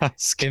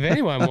ask. If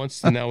anyone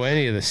wants to know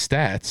any of the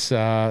stats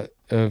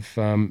of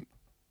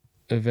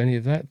any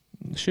of that,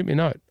 shoot me a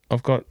note.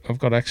 I've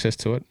got access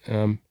to it.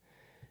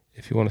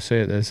 If you want to see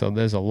it,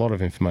 there's a lot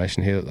of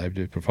information here that they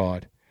do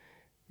provide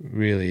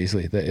really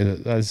easily.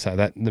 As I say,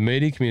 that the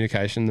media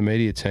communication, the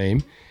media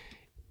team,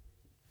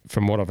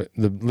 from what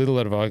the little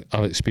that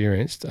I've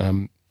experienced,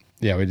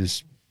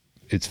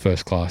 it's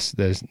first class.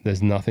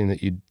 There's nothing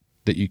that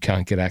you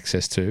can't get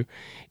access to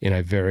in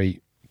a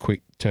very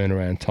quick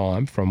turnaround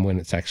time from when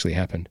it's actually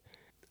happened.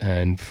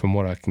 And from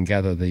what I can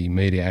gather, the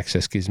media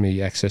access gives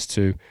me access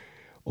to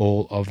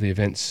all of the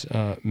events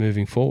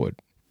moving forward.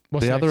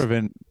 What's the next?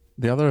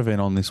 other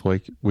event on this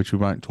week, which we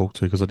won't talk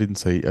to because I didn't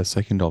see a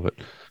second of it,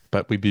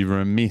 but we'd be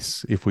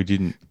remiss if we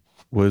didn't,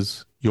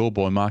 was your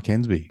boy Mark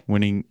Hensby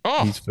winning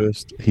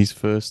his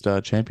first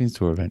Champions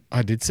Tour event.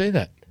 I did see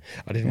that.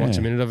 I didn't watch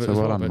a minute of it. So as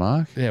well well, done,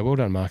 Mark. Yeah, well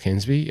done, Mark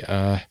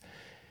Hensby.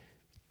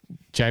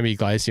 Jamie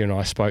Glazier and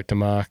I spoke to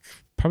Mark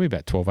probably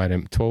about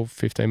 12,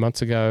 15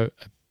 months ago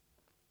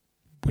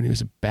when he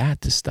was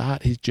about to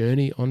start his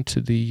journey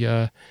onto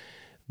the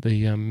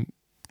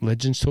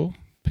Legends Tour,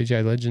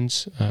 PGA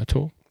Legends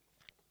Tour.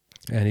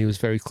 And he was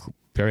very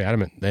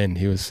adamant then.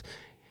 He was,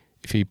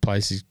 if he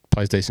plays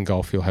decent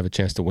golf, he'll have a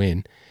chance to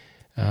win.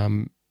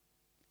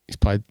 He's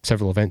played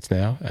several events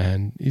now,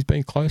 and he's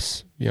been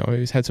close.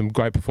 He's had some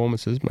great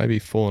performances, maybe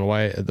fallen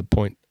away at the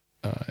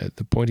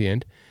pointy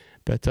end.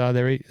 But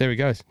there he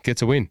goes,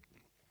 gets a win.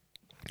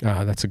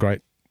 That's a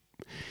great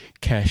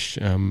cash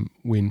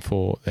win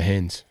for the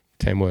Hens.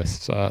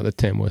 Tamworth, the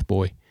Tamworth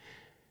boy.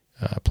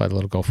 Played a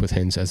lot of golf with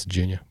Hens as a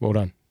junior. Well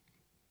done.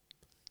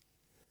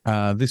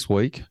 This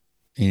week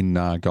in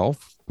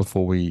golf,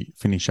 before we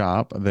finish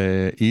up,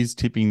 there is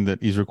tipping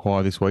that is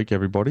required this week,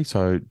 everybody.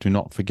 So do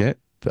not forget,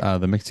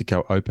 the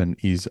Mexico Open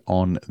is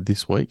on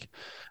this week.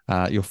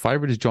 Your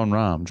favourite is John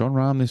Rahm. John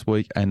Rahm this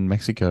week, and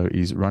Mexico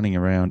is running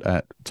around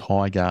at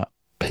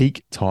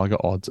peak Tiger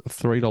odds,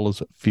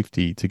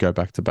 $3.50 to go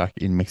back-to-back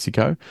in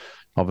Mexico.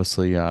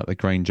 Obviously, the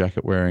green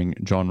jacket wearing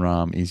John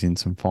Rahm is in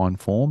some fine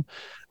form.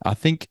 I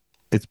think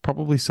it's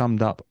probably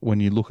summed up when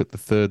you look at the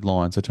third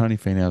line. So Tony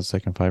Finau's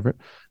second favourite.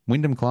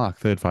 Wyndham Clark,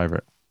 third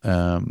favourite.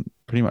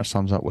 Pretty much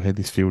sums up where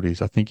this field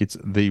is. I think it's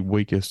the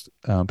weakest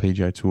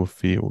PGA Tour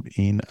field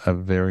in a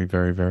very,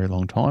 very, very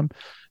long time.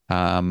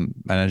 And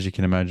as you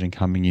can imagine,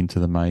 coming into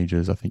the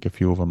majors, I think a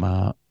few of them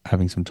are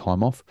having some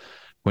time off.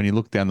 When you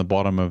look down the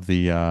bottom of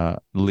the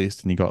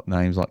list and you got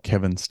names like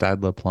Kevin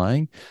Stadler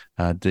playing,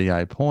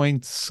 D.A.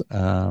 Points,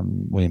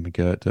 William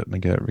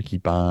McGirt, Ricky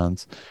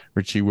Barnes,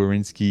 Richie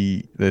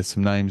Wawrinski. There's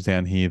some names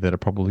down here that are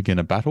probably going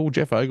to battle.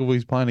 Jeff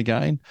Ogilvy's playing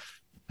again.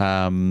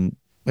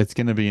 It's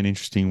going to be an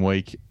interesting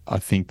week. I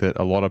think that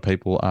a lot of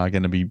people are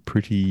going to be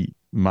pretty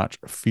much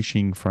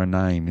fishing for a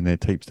name in their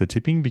tips to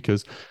tipping,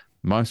 because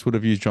most would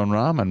have used John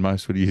Rahm and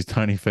most would use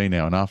Tony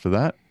Finau. And after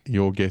that,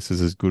 your guess is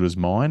as good as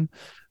mine.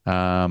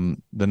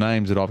 The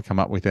names that I've come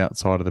up with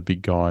outside of the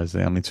big guys,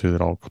 the only two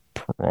that I'll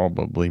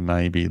probably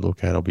maybe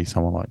look at will be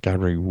someone like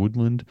Gary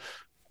Woodland,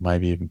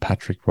 maybe even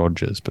Patrick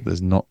Rogers, but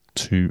there's not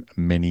too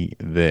many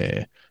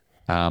there.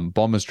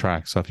 Bombers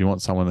track. So if you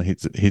want someone that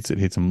hits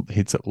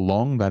it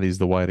long, that is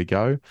the way to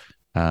go.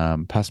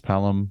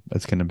 Paspalum,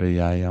 it's going to be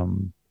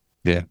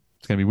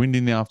it's going to be windy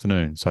in the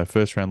afternoon. So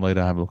first round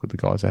leader, have a look at the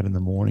guys out in the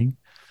morning.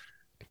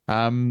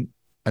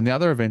 And the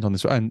other event on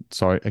this, and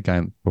sorry,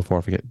 again, before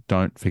I forget,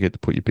 don't forget to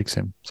put your picks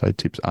in. So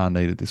tips are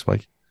needed this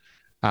week.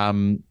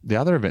 The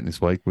other event this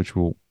week, which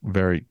we'll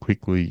very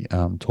quickly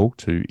talk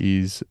to,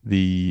 is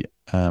the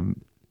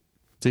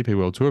DP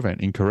World Tour event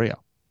in Korea.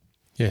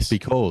 Yes.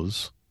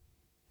 Because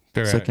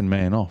second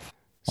man off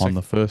on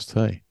the first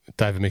tee.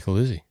 David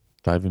Micheluzzi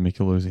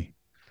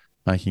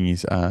making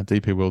his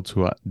DP World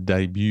Tour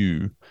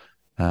debut,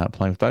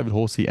 playing with David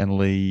Horsey and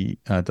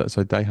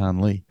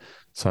Daehan Lee.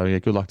 So, yeah,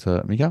 good luck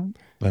to Mika.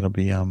 That'll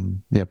be,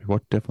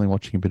 definitely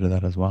watching a bit of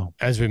that as well.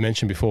 As we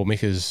mentioned before,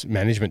 Mika's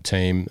management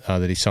team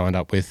that he signed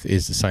up with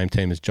is the same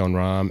team as John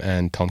Rahm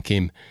and Tom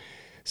Kim.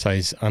 So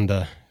he's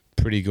under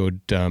pretty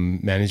good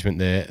management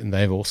there. And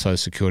they've also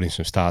secured him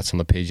some starts on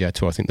the PGA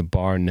Tour. I think the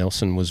Byron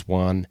Nelson was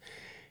one,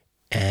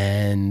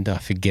 and I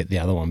forget the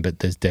other one,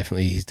 but he's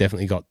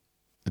definitely got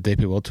the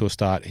DP World Tour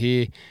start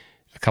here,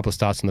 a couple of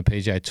starts on the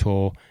PGA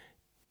Tour,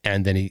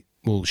 and then he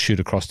will shoot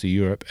across to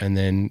Europe and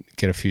then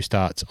get a few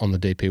starts on the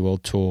DP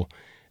World Tour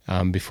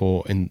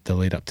before in the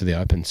lead up to the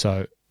Open.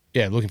 So,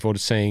 yeah, looking forward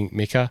to seeing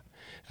Mika.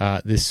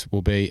 This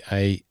will be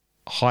a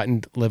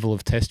heightened level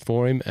of test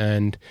for him,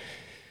 and,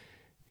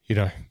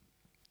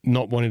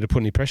 not wanting to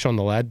put any pressure on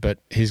the lad, but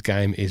his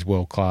game is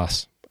world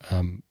class.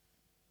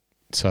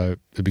 So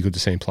it'd be good to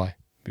see him play.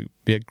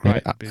 Be a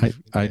great.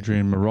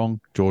 Adrian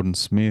Morong, Jordan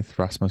Smith,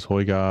 Rasmus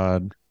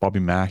Højgaard, Bobby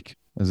Mack.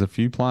 There's a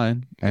few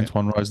playing.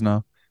 Antoine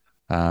Rosner.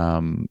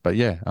 But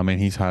yeah, I mean,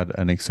 he's had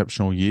an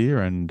exceptional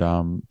year, and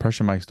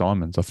pressure makes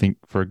diamonds. I think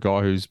for a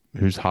guy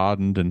who's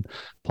hardened and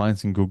playing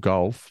some good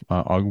golf,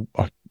 I'd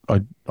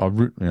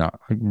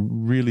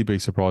really be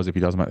surprised if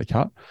he doesn't make the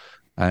cut,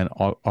 and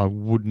I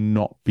would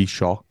not be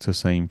shocked to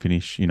see him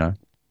finish.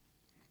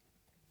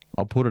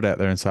 I'll put it out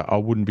there and say I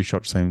wouldn't be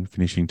shocked to see him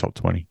finishing top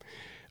 20.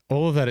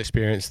 All of that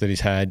experience that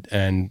he's had,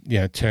 and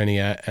turning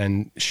out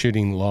and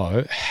shooting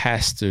low,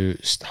 has to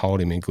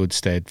hold him in good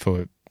stead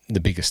for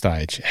the bigger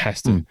stage. It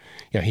has to.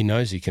 He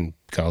knows he can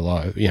go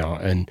low.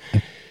 And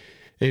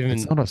even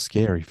it's not a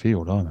scary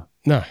field either.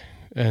 No,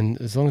 and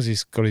as long as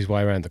he's got his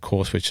way around the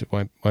course, which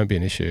won't be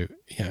an issue.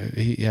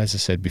 He, as I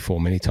said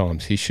before many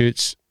times, he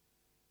shoots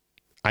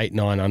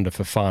 8-9 under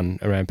for fun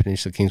around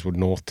Peninsula Kingswood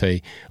North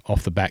Tee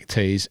off the back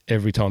tees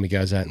every time he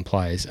goes out and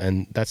plays,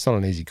 and that's not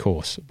an easy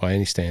course by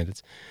any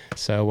standards.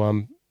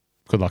 So,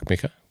 good luck,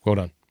 Mika. Well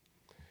done,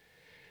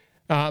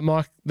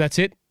 Mike. That's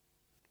it.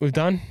 We've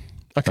done.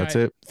 Okay, that's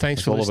it.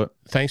 Thanks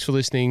for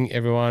listening,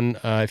 everyone.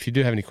 If you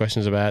do have any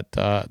questions about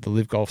the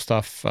LIV Golf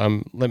stuff,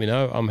 let me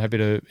know. I'm happy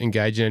to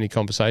engage in any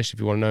conversation if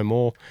you want to know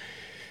more.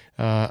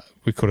 I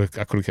could have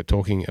kept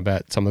talking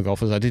about some of the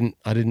golfers. I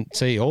didn't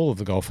see all of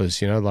the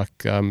golfers.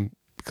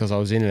 because I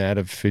was in and out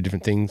of a few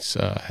different things.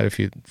 Had a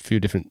few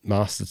different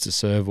masters to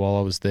serve while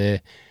I was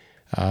there,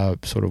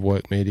 sort of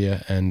work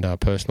media and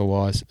personal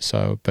wise.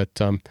 So,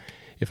 but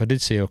if I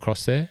did see you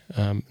across there,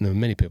 there were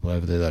many people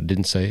over there that I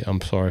didn't see. I'm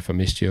sorry if I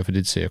missed you. If I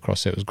did see you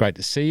across there, it was great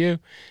to see you.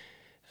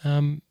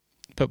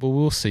 But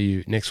we'll see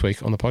you next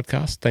week on the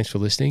podcast. Thanks for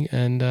listening,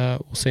 and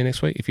we'll see you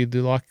next week. If you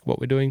do like what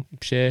we're doing,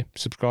 share,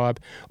 subscribe,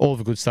 all of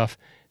the good stuff.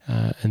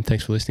 And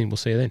thanks for listening. We'll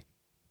see you then.